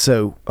we?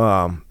 So,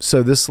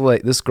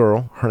 this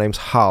girl, her name's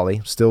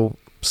Holly, still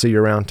see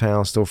her around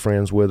town, still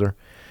friends with her.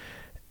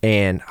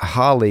 And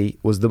Holly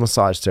was the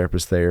massage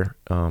therapist there.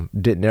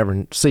 Didn't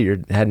ever see her,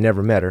 had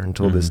never met her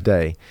until this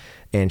day.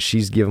 And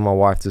she's giving my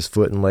wife this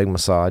foot and leg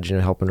massage, you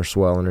know, helping her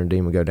swell and her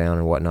edema go down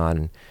and whatnot.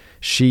 And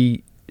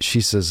she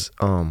says,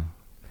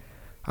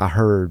 I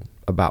heard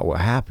about what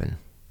happened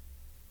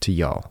to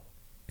y'all,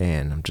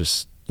 and I'm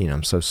just, you know,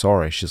 I'm so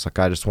sorry. She's like,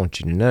 I just want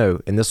you to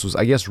know. And this was,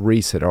 I guess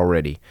Reese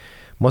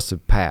must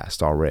have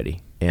passed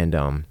already. And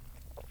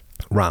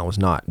Ryan was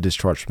not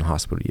discharged from the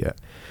hospital yet.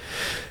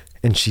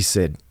 And she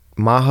said,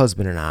 my first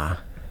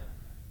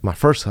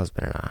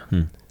husband and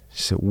I,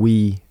 she said,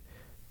 we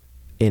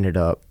ended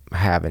up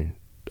having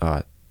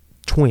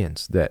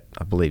twins that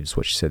I believe is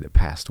what she said that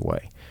passed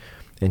away.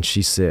 And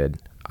she said,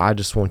 I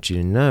just want you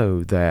to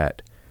know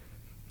that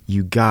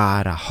you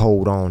gotta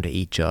hold on to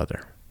each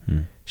other.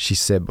 She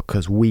said,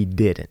 because we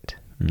didn't.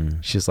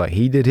 She's like,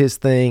 he did his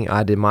thing,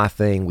 I did my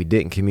thing, we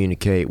didn't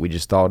communicate, we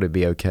just thought it'd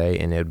be okay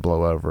and it'd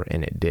blow over,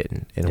 and it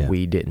didn't. And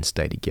we didn't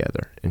stay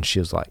together. And she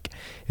was like,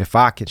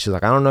 she's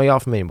like, I don't know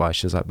y'all from anybody.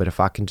 She's like, but if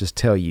I can just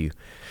tell you,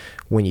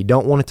 when you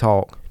don't want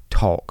to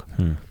talk.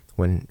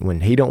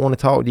 When he don't want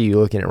to talk to you,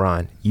 looking at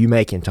Ryan, you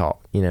make him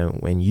talk. You know,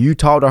 when you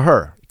talk to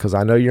her, because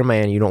I know you're a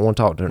man, you don't want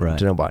to talk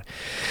to nobody.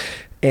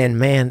 And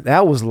man,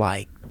 that was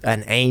like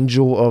an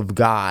angel of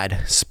God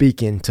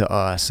speaking to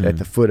us at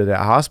the foot of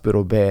that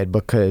hospital bed,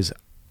 because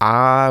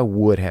I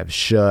would have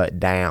shut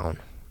down.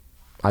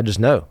 I just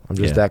know. I'm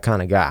just that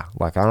kind of guy.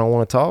 Like, I don't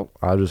want to talk.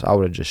 I would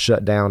have just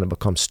shut down and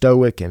become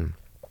stoic, and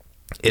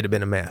it'd have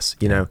been a mess,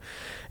 you know.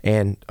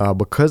 And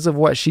because of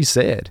what she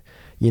said,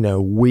 you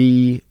know,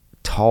 we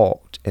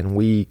talked and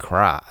we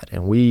cried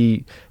and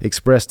we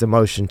expressed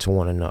emotion to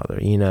one another,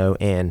 you know,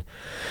 and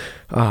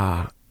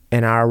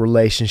our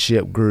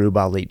relationship grew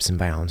by leaps and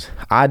bounds.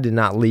 I did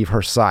not leave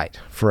her sight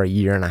for a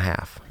year and a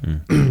half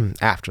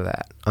after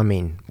that. I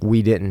mean,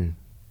 we didn't,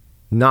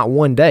 not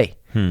one day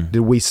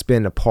did we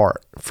spend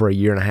apart for a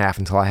year and a half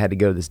until I had to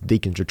go to this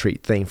deacon's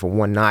retreat thing for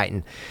one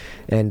night.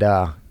 And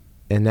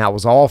that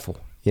was awful.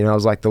 You know, it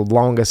was like the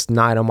longest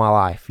night of my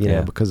life, you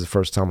know, because the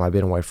first time I'd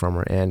been away from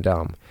her. And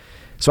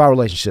so our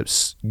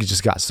relationships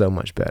just got so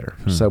much better,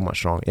 so much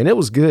stronger. And it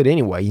was good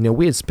anyway. You know,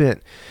 we had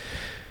spent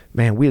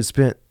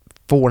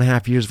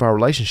 4.5 years of our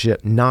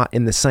relationship not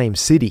in the same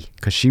city,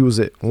 because she was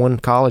at one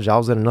college, I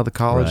was at another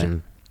college,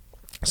 and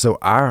So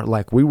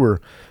we were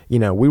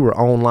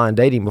online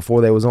dating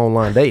before there was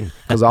online dating,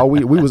 because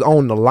we was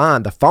on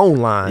the phone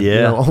line,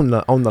 on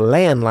the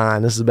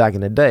landline. This is back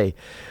in the day,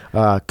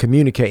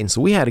 communicating.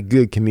 So we had a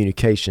good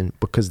communication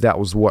because that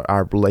was what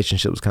our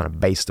relationship was kind of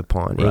based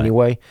upon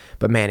anyway.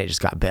 But man, it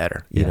just got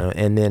better, you know.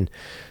 And then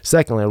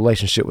secondly,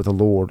 relationship with the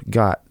Lord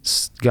got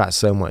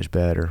so much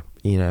better.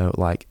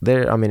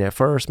 At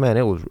first, man,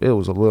 it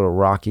was a little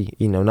rocky,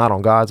 not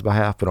on God's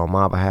behalf, but on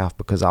my behalf,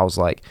 because I was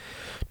like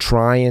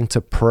trying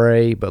to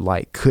pray, but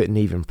like couldn't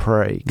even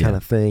pray kind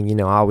of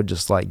thing. I would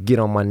just like get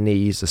on my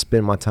knees to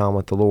spend my time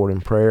with the Lord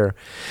in prayer.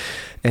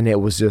 And it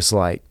was just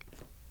like,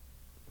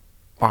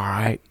 all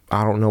right,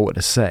 I don't know what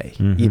to say,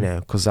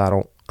 cause I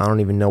don't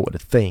even know what to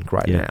think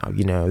right now.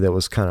 There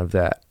was kind of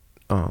that.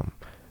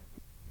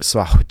 So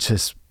I would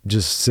just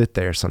sit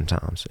there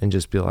sometimes and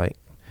just be like,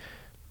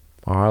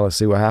 all right, let's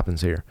see what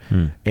happens here.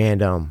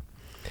 And,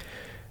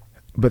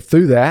 but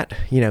through that,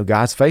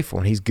 God's faithful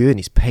and he's good and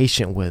he's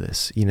patient with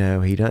us. He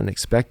doesn't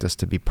expect us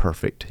to be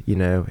perfect.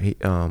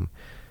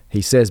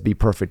 He says, be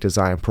perfect as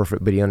I am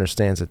perfect, but he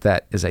understands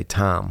that is a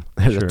time.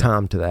 There's a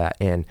time to that.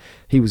 And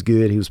he was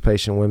good. He was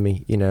patient with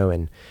me,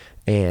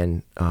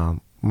 and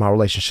my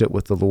relationship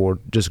with the Lord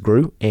just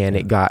grew, and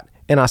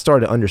I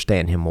started to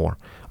understand him more.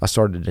 I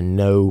started to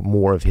know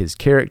more of his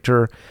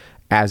character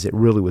as it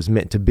really was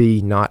meant to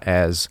be, not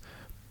as,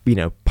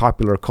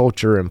 popular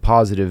culture and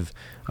positive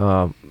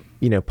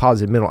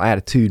mental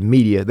attitude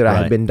media that I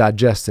had been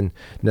digesting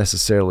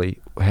necessarily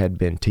had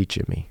been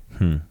teaching me.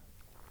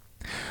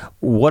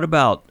 What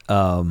about,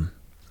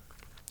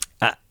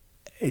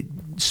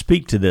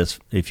 speak to this,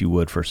 if you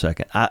would, for a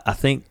second. I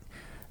think,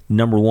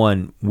 number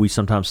one, we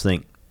sometimes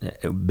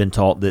been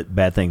taught that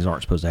bad things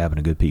aren't supposed to happen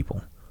to good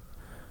people.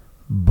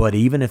 But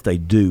even if they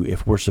do,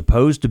 if we're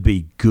supposed to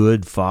be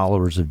good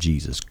followers of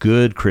Jesus,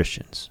 good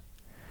Christians,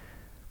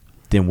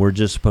 then we're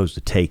just supposed to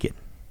take it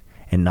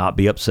and not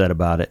be upset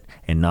about it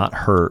and not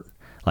hurt.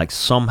 Like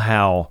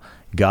somehow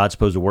God's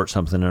supposed to work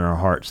something in our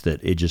hearts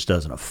that it just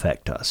doesn't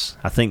affect us.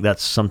 I think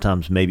that's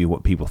sometimes maybe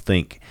what people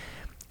think.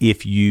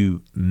 If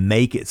you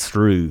make it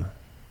through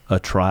a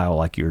trial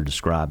like you're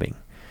describing,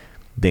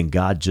 then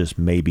God just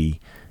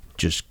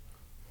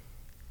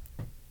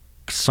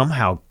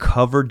somehow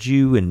covered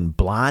you and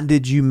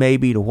blinded you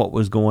maybe to what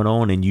was going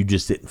on, and you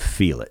just didn't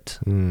feel it.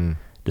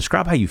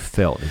 Describe how you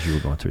felt as you were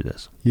going through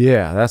this.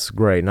 Yeah, that's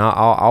great. Now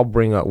I'll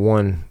bring up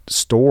one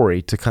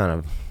story to kind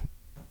of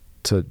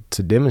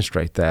to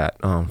demonstrate that.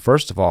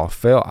 First of all,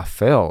 I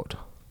felt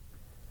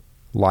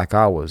like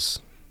I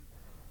was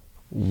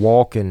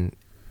walking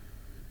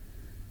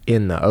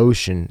in the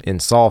ocean in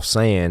soft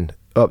sand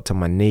up to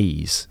my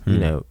knees,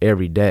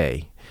 every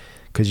day,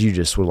 because you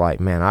just were like,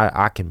 man,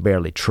 I can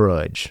barely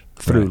trudge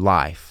through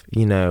life,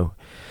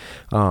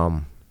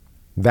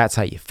 that's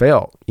how you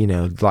felt,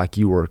 like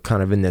you were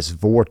kind of in this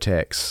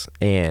vortex,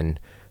 and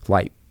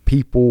like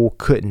people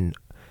couldn't,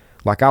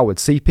 like I would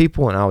see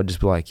people and I would just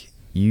be like,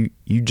 you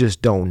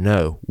just don't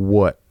know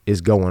what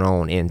is going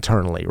on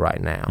internally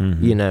right now,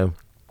 and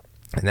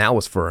that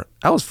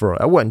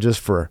wasn't just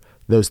for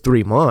those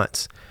 3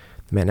 months,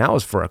 man, that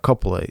was for a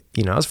couple of,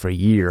 that was for a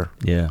year,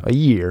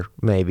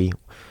 maybe.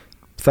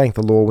 Thank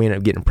the Lord, we ended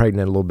up getting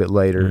pregnant a little bit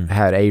later,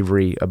 had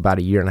Avery about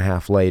a year and a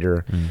half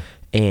later,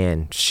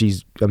 and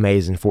she's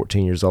amazing,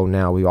 14 years old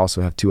now. We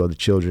also have 2 other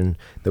children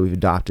that we've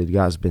adopted.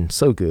 God's been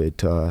so good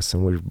to us,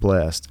 and we're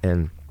blessed.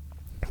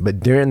 But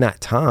during that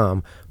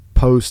time,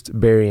 post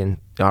burying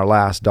our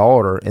last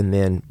daughter, and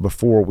then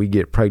before we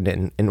get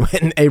pregnant, and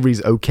when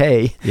Avery's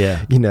okay,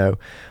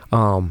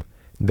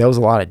 there was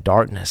a lot of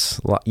darkness,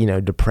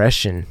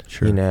 depression,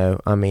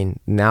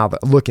 now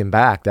that looking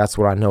back, that's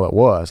what I know it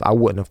was. I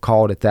wouldn't have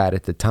called it that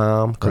at the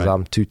time because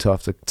I'm too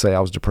tough to say I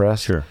was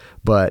depressed.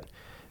 But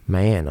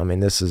man,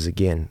 this is,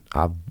 again,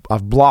 I've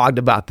blogged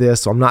about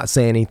this, so I'm not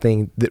saying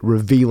anything that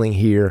revealing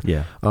here.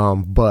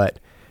 But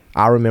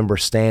I remember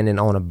standing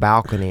on a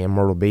balcony in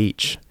Myrtle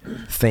Beach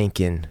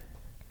thinking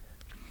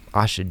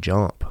I should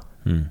jump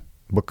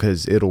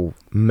because it'll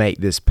make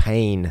this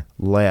pain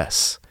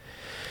less.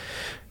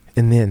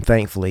 And then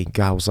thankfully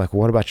God was like,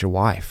 well, what about your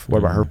wife? What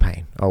about her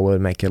pain? Oh, well,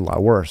 it'd make it a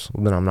lot worse.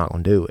 Well, then I'm not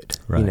going to do it,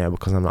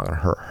 because I'm not going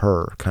to hurt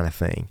her, kind of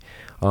thing.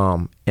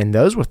 And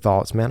those were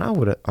thoughts, man, who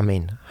would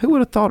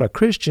have thought a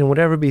Christian would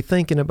ever be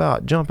thinking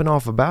about jumping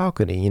off a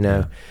balcony,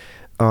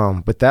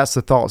 But that's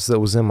the thoughts that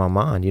was in my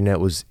mind. It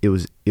was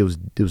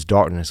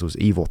darkness. It was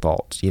evil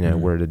thoughts,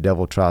 where the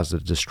devil tries to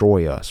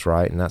destroy us,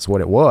 right? And that's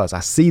what it was. I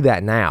see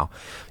that now,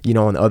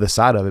 on the other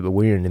side of it. But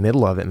when you're in the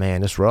middle of it,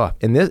 man, it's rough.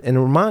 And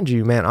remind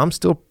you, man, I'm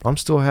still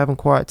having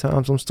quiet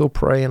times. I'm still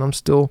praying. I'm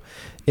still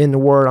in the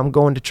Word. I'm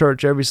going to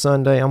church every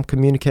Sunday. I'm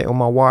communicating with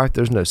my wife.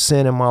 There's no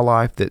sin in my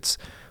life that's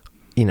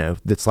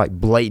like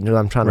blatant that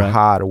I'm trying to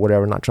hide or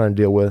whatever, not trying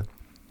to deal with.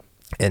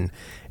 And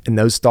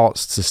those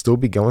thoughts to still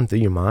be going through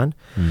your mind.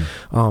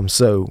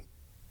 So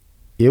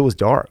it was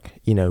dark,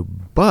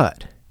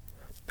 but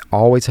I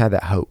always had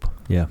that hope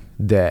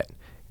that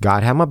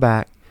God had my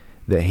back,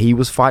 that he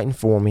was fighting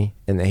for me,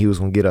 and that he was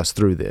going to get us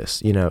through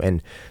this,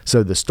 And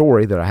so the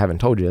story that I haven't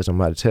told you, as I'm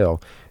about to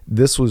tell,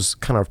 this was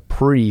kind of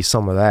pre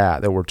some of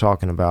that we're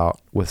talking about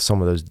with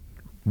some of those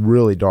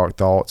really dark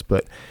thoughts.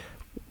 But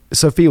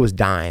Sophia was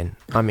dying.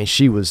 I mean,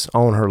 she was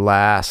on her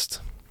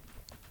last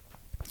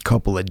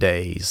couple of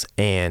days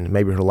and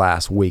maybe her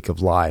last week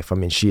of life. I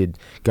mean, she had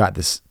got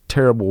this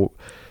terrible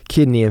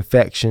kidney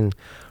infection.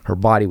 Her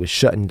body was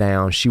shutting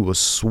down. She was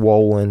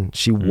swollen.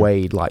 She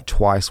weighed like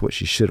twice what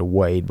she should have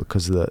weighed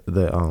because of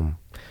the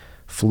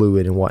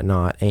fluid and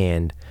whatnot.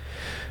 And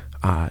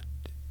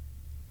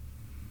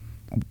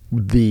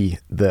the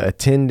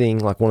attending,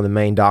 like one of the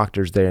main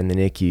doctors there in the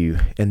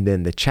NICU, and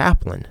then the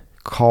chaplain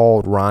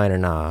called Ryan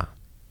and I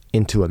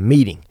into a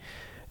meeting.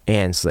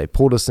 And so they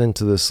pulled us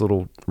into this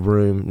little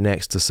room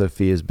next to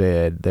Sophia's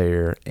bed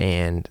there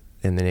and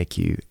in the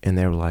NICU. And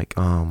they were like,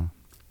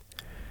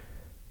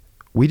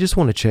 we just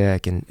want to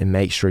check and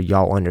make sure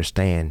y'all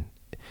understand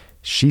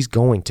she's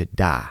going to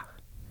die.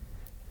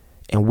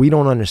 And we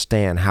don't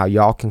understand how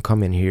y'all can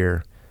come in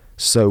here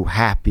so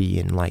happy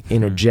and like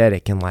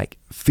energetic and like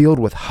filled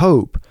with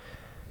hope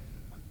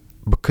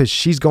because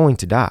she's going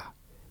to die.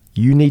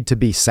 You need to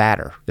be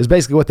sadder, is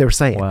basically what they were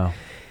saying. Wow.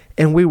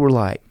 And we were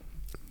like,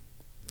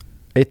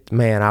 I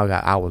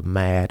was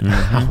mad.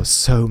 Mm-hmm. I was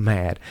so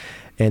mad.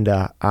 And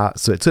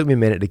so it took me a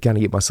minute to kind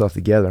of get myself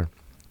together.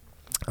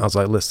 I was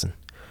like, listen,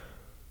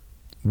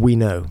 we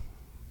know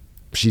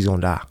she's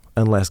going to die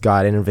unless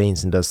God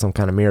intervenes and does some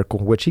kind of miracle,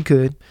 which he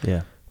could.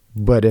 Yeah.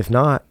 But if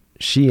not,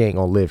 she ain't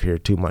going to live here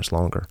too much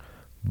longer.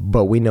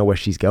 But we know where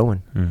she's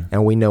going.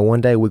 And we know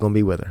one day we're going to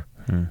be with her.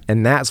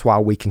 And that's why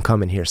we can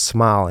come in here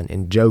smiling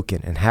and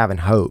joking and having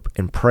hope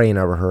and praying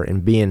over her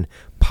and being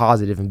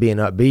positive and being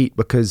upbeat,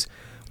 because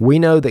we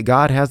know that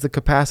God has the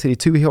capacity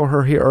to heal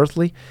her here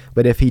earthly.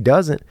 But if he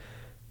doesn't,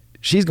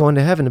 she's going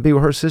to heaven to be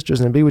with her sisters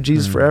and to be with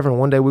Jesus forever. And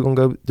one day we're going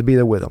to go to be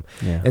there with them.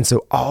 Yeah. And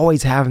so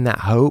always having that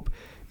hope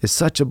is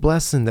such a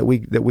blessing that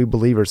we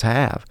believers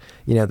have.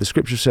 You know, the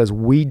scripture says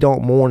we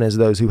don't mourn as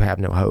those who have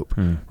no hope.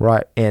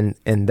 Right. And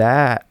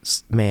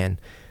that, man,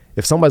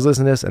 if somebody's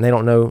listening to this and they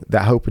don't know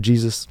that hope of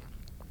Jesus,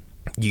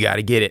 you got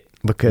to get it,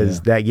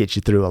 because that gets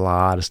you through a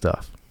lot of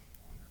stuff.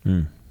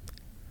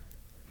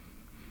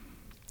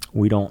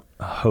 We don't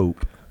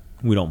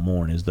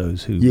mourn as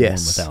those who mourn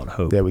without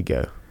hope. There we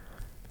go.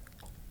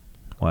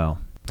 Wow.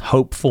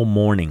 Hopeful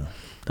mourning.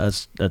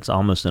 That's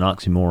almost an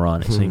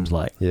oxymoron, it seems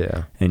like.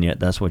 Yeah. And yet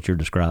that's what you're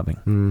describing.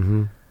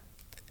 Mm-hmm.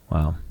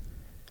 Wow.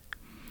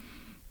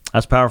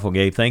 That's powerful,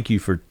 Gabe. Thank you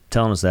for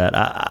telling us that.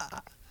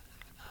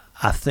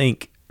 I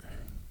think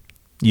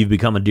you've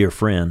become a dear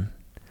friend,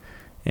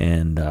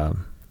 and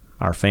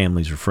our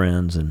families are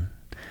friends, and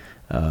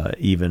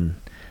even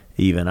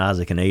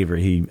Isaac and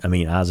Avery,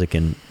 Isaac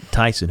and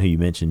Tyson, who you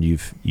mentioned,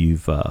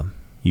 you've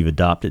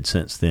adopted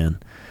since then.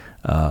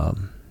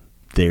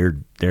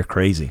 They're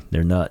crazy.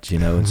 They're nuts,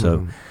 And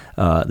so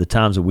the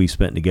times that we've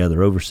spent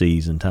together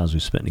overseas and times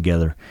we've spent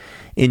together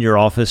in your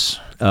office,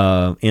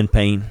 in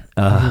pain,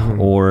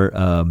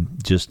 or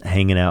just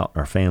hanging out,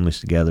 our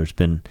families together,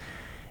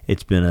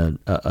 it's been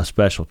a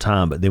special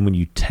time. But then when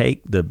you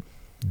take the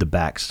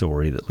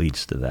backstory that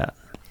leads to that,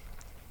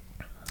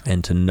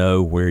 and to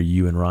know where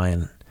you and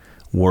Ryan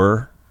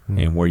were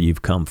and where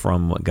you've come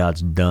from, what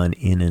God's done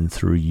in and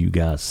through you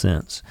guys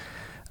since,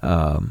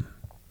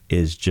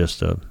 is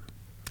just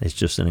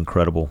an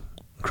incredible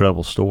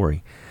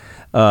story.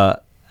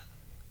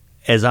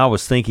 As I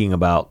was thinking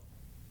about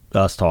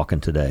us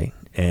talking today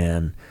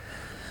and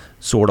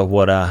sort of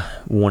what I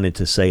wanted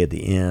to say at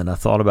the end, I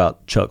thought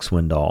about Chuck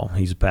Swindoll.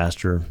 He's a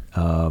pastor.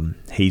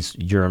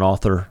 You're an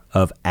author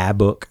of a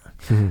book.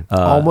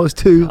 Almost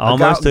two. Got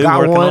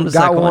working one, on the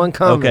second one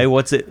coming. Okay,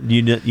 what's it?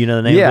 You know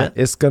the name of it? Yeah,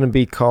 it's going to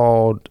be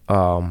called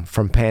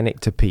From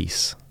Panic to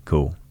Peace.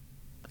 Cool.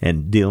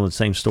 And dealing with the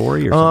same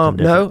story or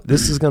something different? No,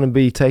 this is going to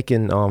be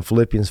taking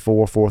Philippians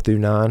 4 through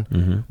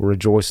 9. We're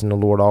rejoicing in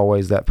the Lord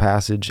always, that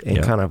passage,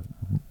 and kind of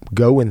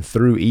going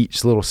through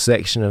each little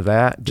section of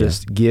that,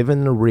 just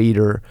giving the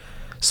reader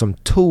some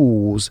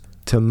tools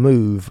to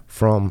move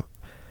from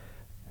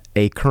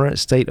a current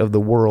state of the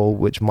world,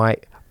 which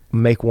might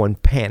make one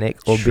panic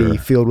or be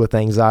filled with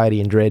anxiety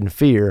and dread and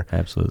fear,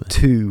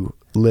 to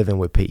living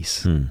with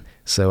peace.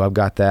 So I've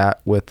got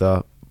that with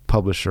a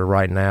publisher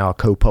right now, a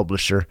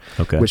co-publisher,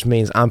 which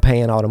means I'm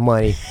paying all the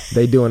money.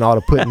 They doing all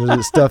the putting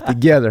the stuff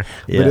together,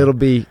 but it'll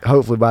be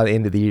hopefully by the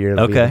end of the year.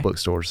 It'll be in the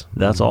bookstores.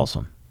 That's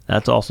awesome.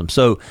 That's awesome.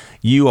 So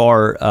you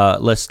are,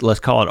 let's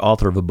call it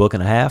author of a book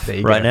and a half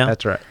right now.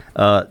 That's right.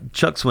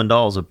 Chuck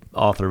Swindoll is an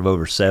author of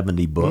over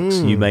 70 books.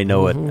 You may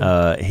know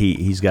it.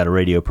 He's got a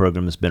radio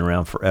program that's been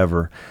around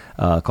forever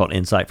called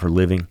Insight for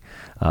Living.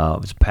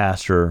 He's a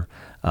pastor.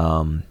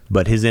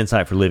 But his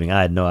Insight for Living,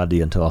 I had no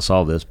idea until I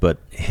saw this, but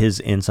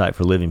his Insight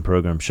for Living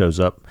program shows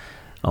up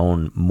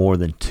on more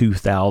than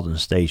 2,000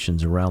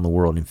 stations around the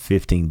world in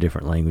 15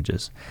 different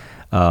languages.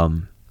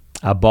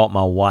 I bought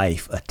my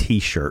wife a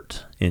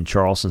T-shirt in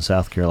Charleston,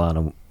 South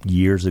Carolina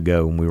years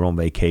ago when we were on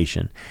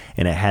vacation,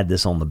 and it had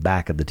this on the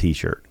back of the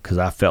T-shirt because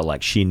I felt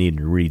like she needed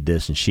to read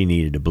this and she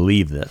needed to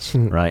believe this,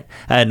 right?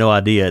 I had no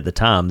idea at the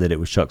time that it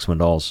was Chuck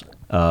Swindoll's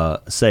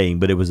saying,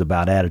 but it was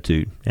about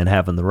attitude and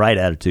having the right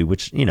attitude,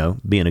 which,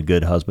 being a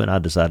good husband, I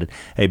decided,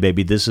 hey,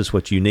 baby, this is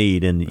what you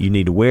need, and you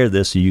need to wear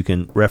this so you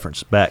can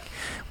reference back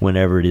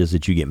whenever it is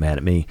that you get mad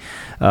at me.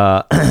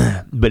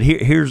 But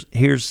here's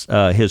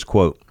his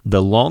quote.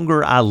 The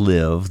longer I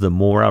live, the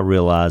more I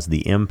realize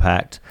the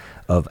impact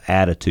of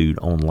attitude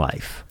on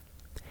life.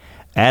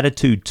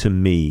 Attitude to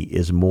me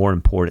is more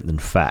important than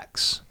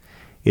facts.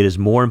 It is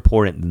more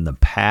important than the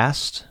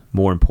past,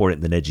 more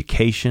important than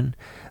education,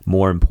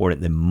 more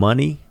important than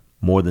money,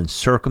 more than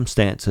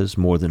circumstances,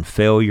 more than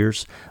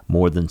failures,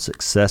 more than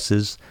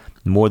successes,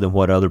 more than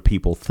what other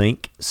people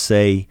think,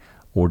 say,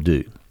 or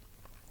do.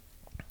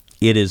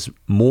 It is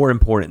more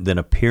important than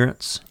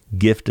appearance,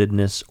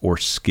 giftedness, or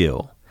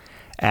skill.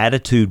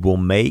 Attitude will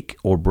make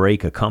or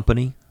break a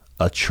company,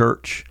 a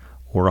church,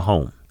 or a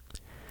home.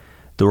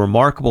 The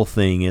remarkable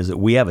thing is that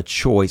we have a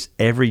choice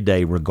every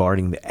day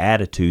regarding the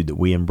attitude that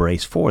we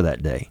embrace for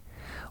that day.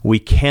 We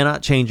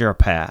cannot change our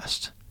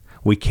past.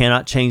 We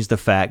cannot change the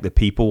fact that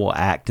people will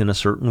act in a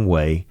certain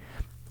way.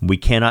 We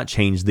cannot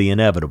change the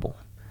inevitable.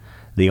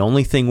 The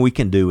only thing we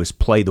can do is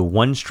play the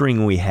one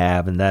string we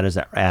have, and that is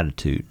our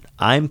attitude.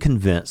 I'm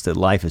convinced that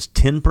life is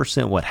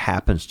 10% what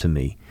happens to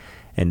me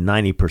and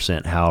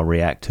 90% how I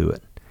react to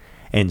it.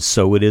 And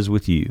so it is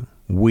with you.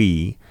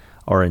 We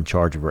are in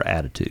charge of our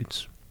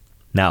attitudes.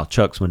 Now,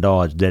 Chuck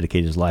Swindoll has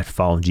dedicated his life to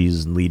following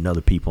Jesus and leading other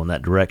people in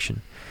that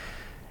direction.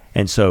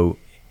 And so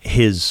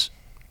his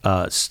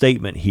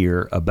statement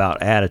here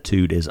about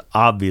attitude is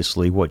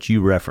obviously what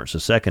you referenced a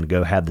second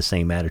ago, have the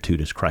same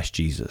attitude as Christ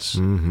Jesus.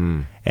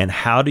 Mm-hmm. And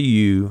how do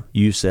you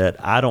said,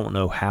 I don't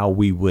know how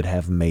we would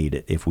have made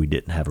it if we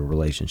didn't have a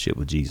relationship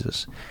with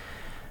Jesus.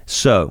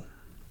 So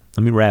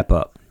let me wrap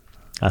up.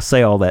 I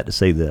say all that to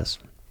say this.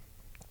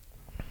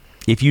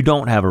 If you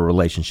don't have a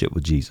relationship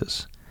with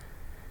Jesus,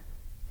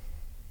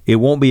 it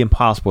won't be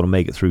impossible to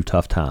make it through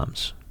tough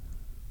times,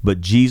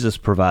 but Jesus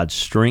provides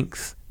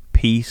strength,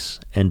 peace,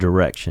 and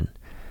direction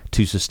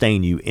to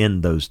sustain you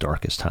in those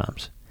darkest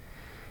times.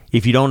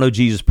 If you don't know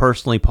Jesus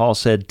personally, Paul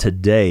said,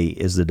 today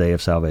is the day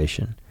of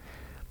salvation.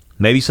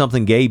 Maybe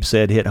something Gabe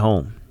said hit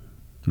home.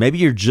 Maybe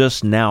you're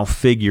just now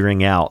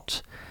figuring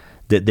out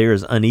that there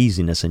is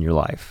uneasiness in your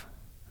life.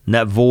 And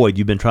that void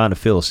you've been trying to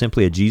fill is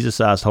simply a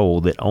Jesus-sized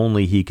hole that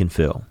only He can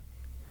fill.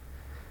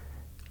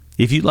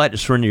 If you'd like to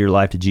surrender your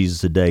life to Jesus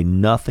today,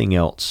 nothing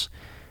else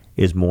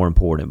is more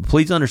important. But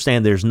please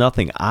understand there's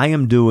nothing I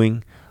am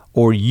doing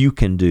or you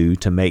can do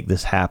to make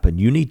this happen.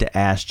 You need to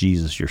ask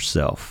Jesus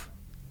yourself.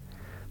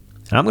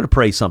 And I'm going to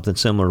pray something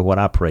similar to what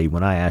I prayed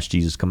when I asked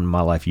Jesus to come into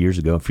my life years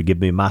ago and forgive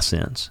me my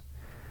sins.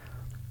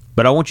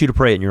 But I want you to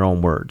pray it in your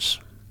own words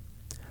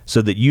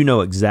so that you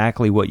know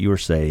exactly what you are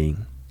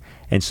saying,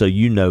 and so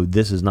you know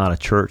this is not a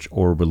church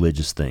or a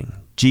religious thing.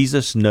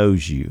 Jesus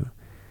knows you.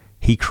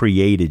 He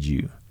created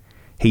you.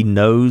 He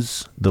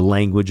knows the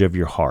language of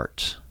your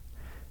heart.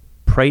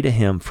 Pray to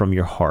Him from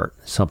your heart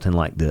something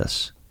like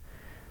this.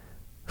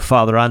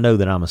 Father, I know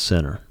that I'm a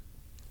sinner.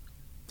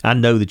 I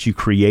know that you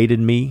created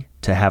me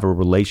to have a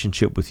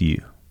relationship with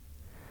you.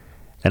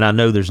 And I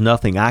know there's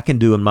nothing I can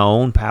do in my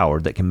own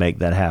power that can make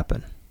that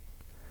happen.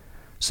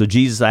 So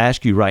Jesus, I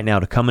ask you right now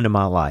to come into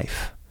my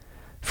life.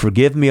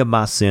 Forgive me of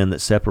my sin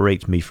that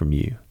separates me from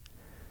you.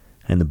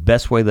 And the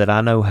best way that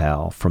I know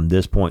how, from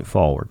this point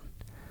forward,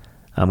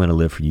 I'm going to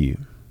live for you.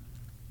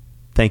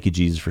 Thank you,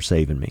 Jesus, for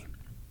saving me.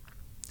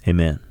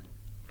 Amen.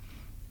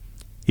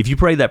 If you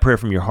prayed that prayer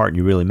from your heart and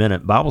you really meant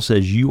it, the Bible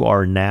says you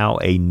are now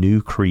a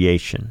new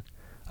creation,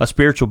 a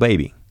spiritual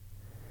baby.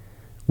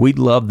 We'd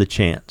love the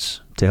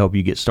chance to help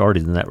you get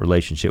started in that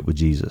relationship with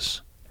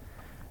Jesus.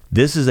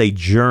 This is a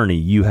journey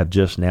you have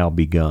just now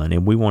begun,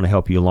 and we want to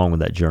help you along with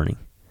that journey.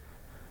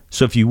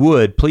 So if you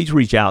would, please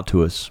reach out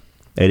to us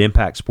at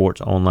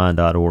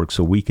impactsportsonline.org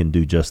so we can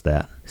do just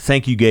that.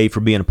 Thank you, Gabe, for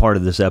being a part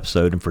of this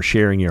episode and for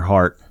sharing your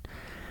heart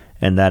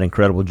and that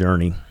incredible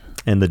journey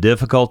and the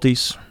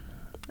difficulties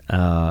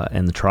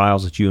and the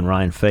trials that you and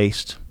Ryan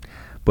faced,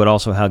 but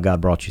also how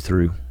God brought you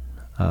through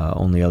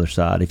on the other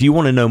side. If you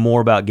want to know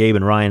more about Gabe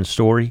and Ryan's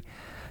story,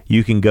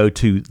 you can go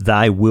to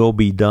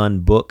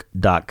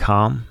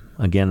thywillbedonebook.com.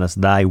 Again, that's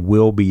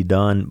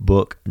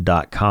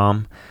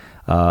thywillbedonebook.com.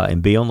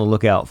 And be on the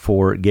lookout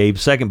for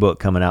Gabe's second book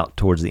coming out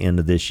towards the end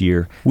of this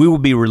year. We will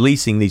be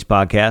releasing these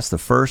podcasts the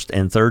first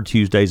and third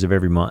Tuesdays of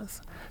every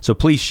month. So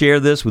please share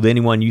this with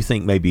anyone you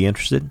think may be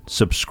interested.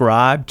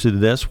 Subscribe to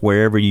this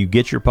wherever you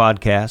get your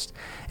podcast,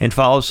 and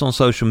follow us on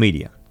social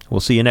media. We'll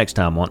see you next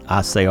time on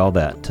I Say All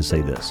That to Say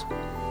This.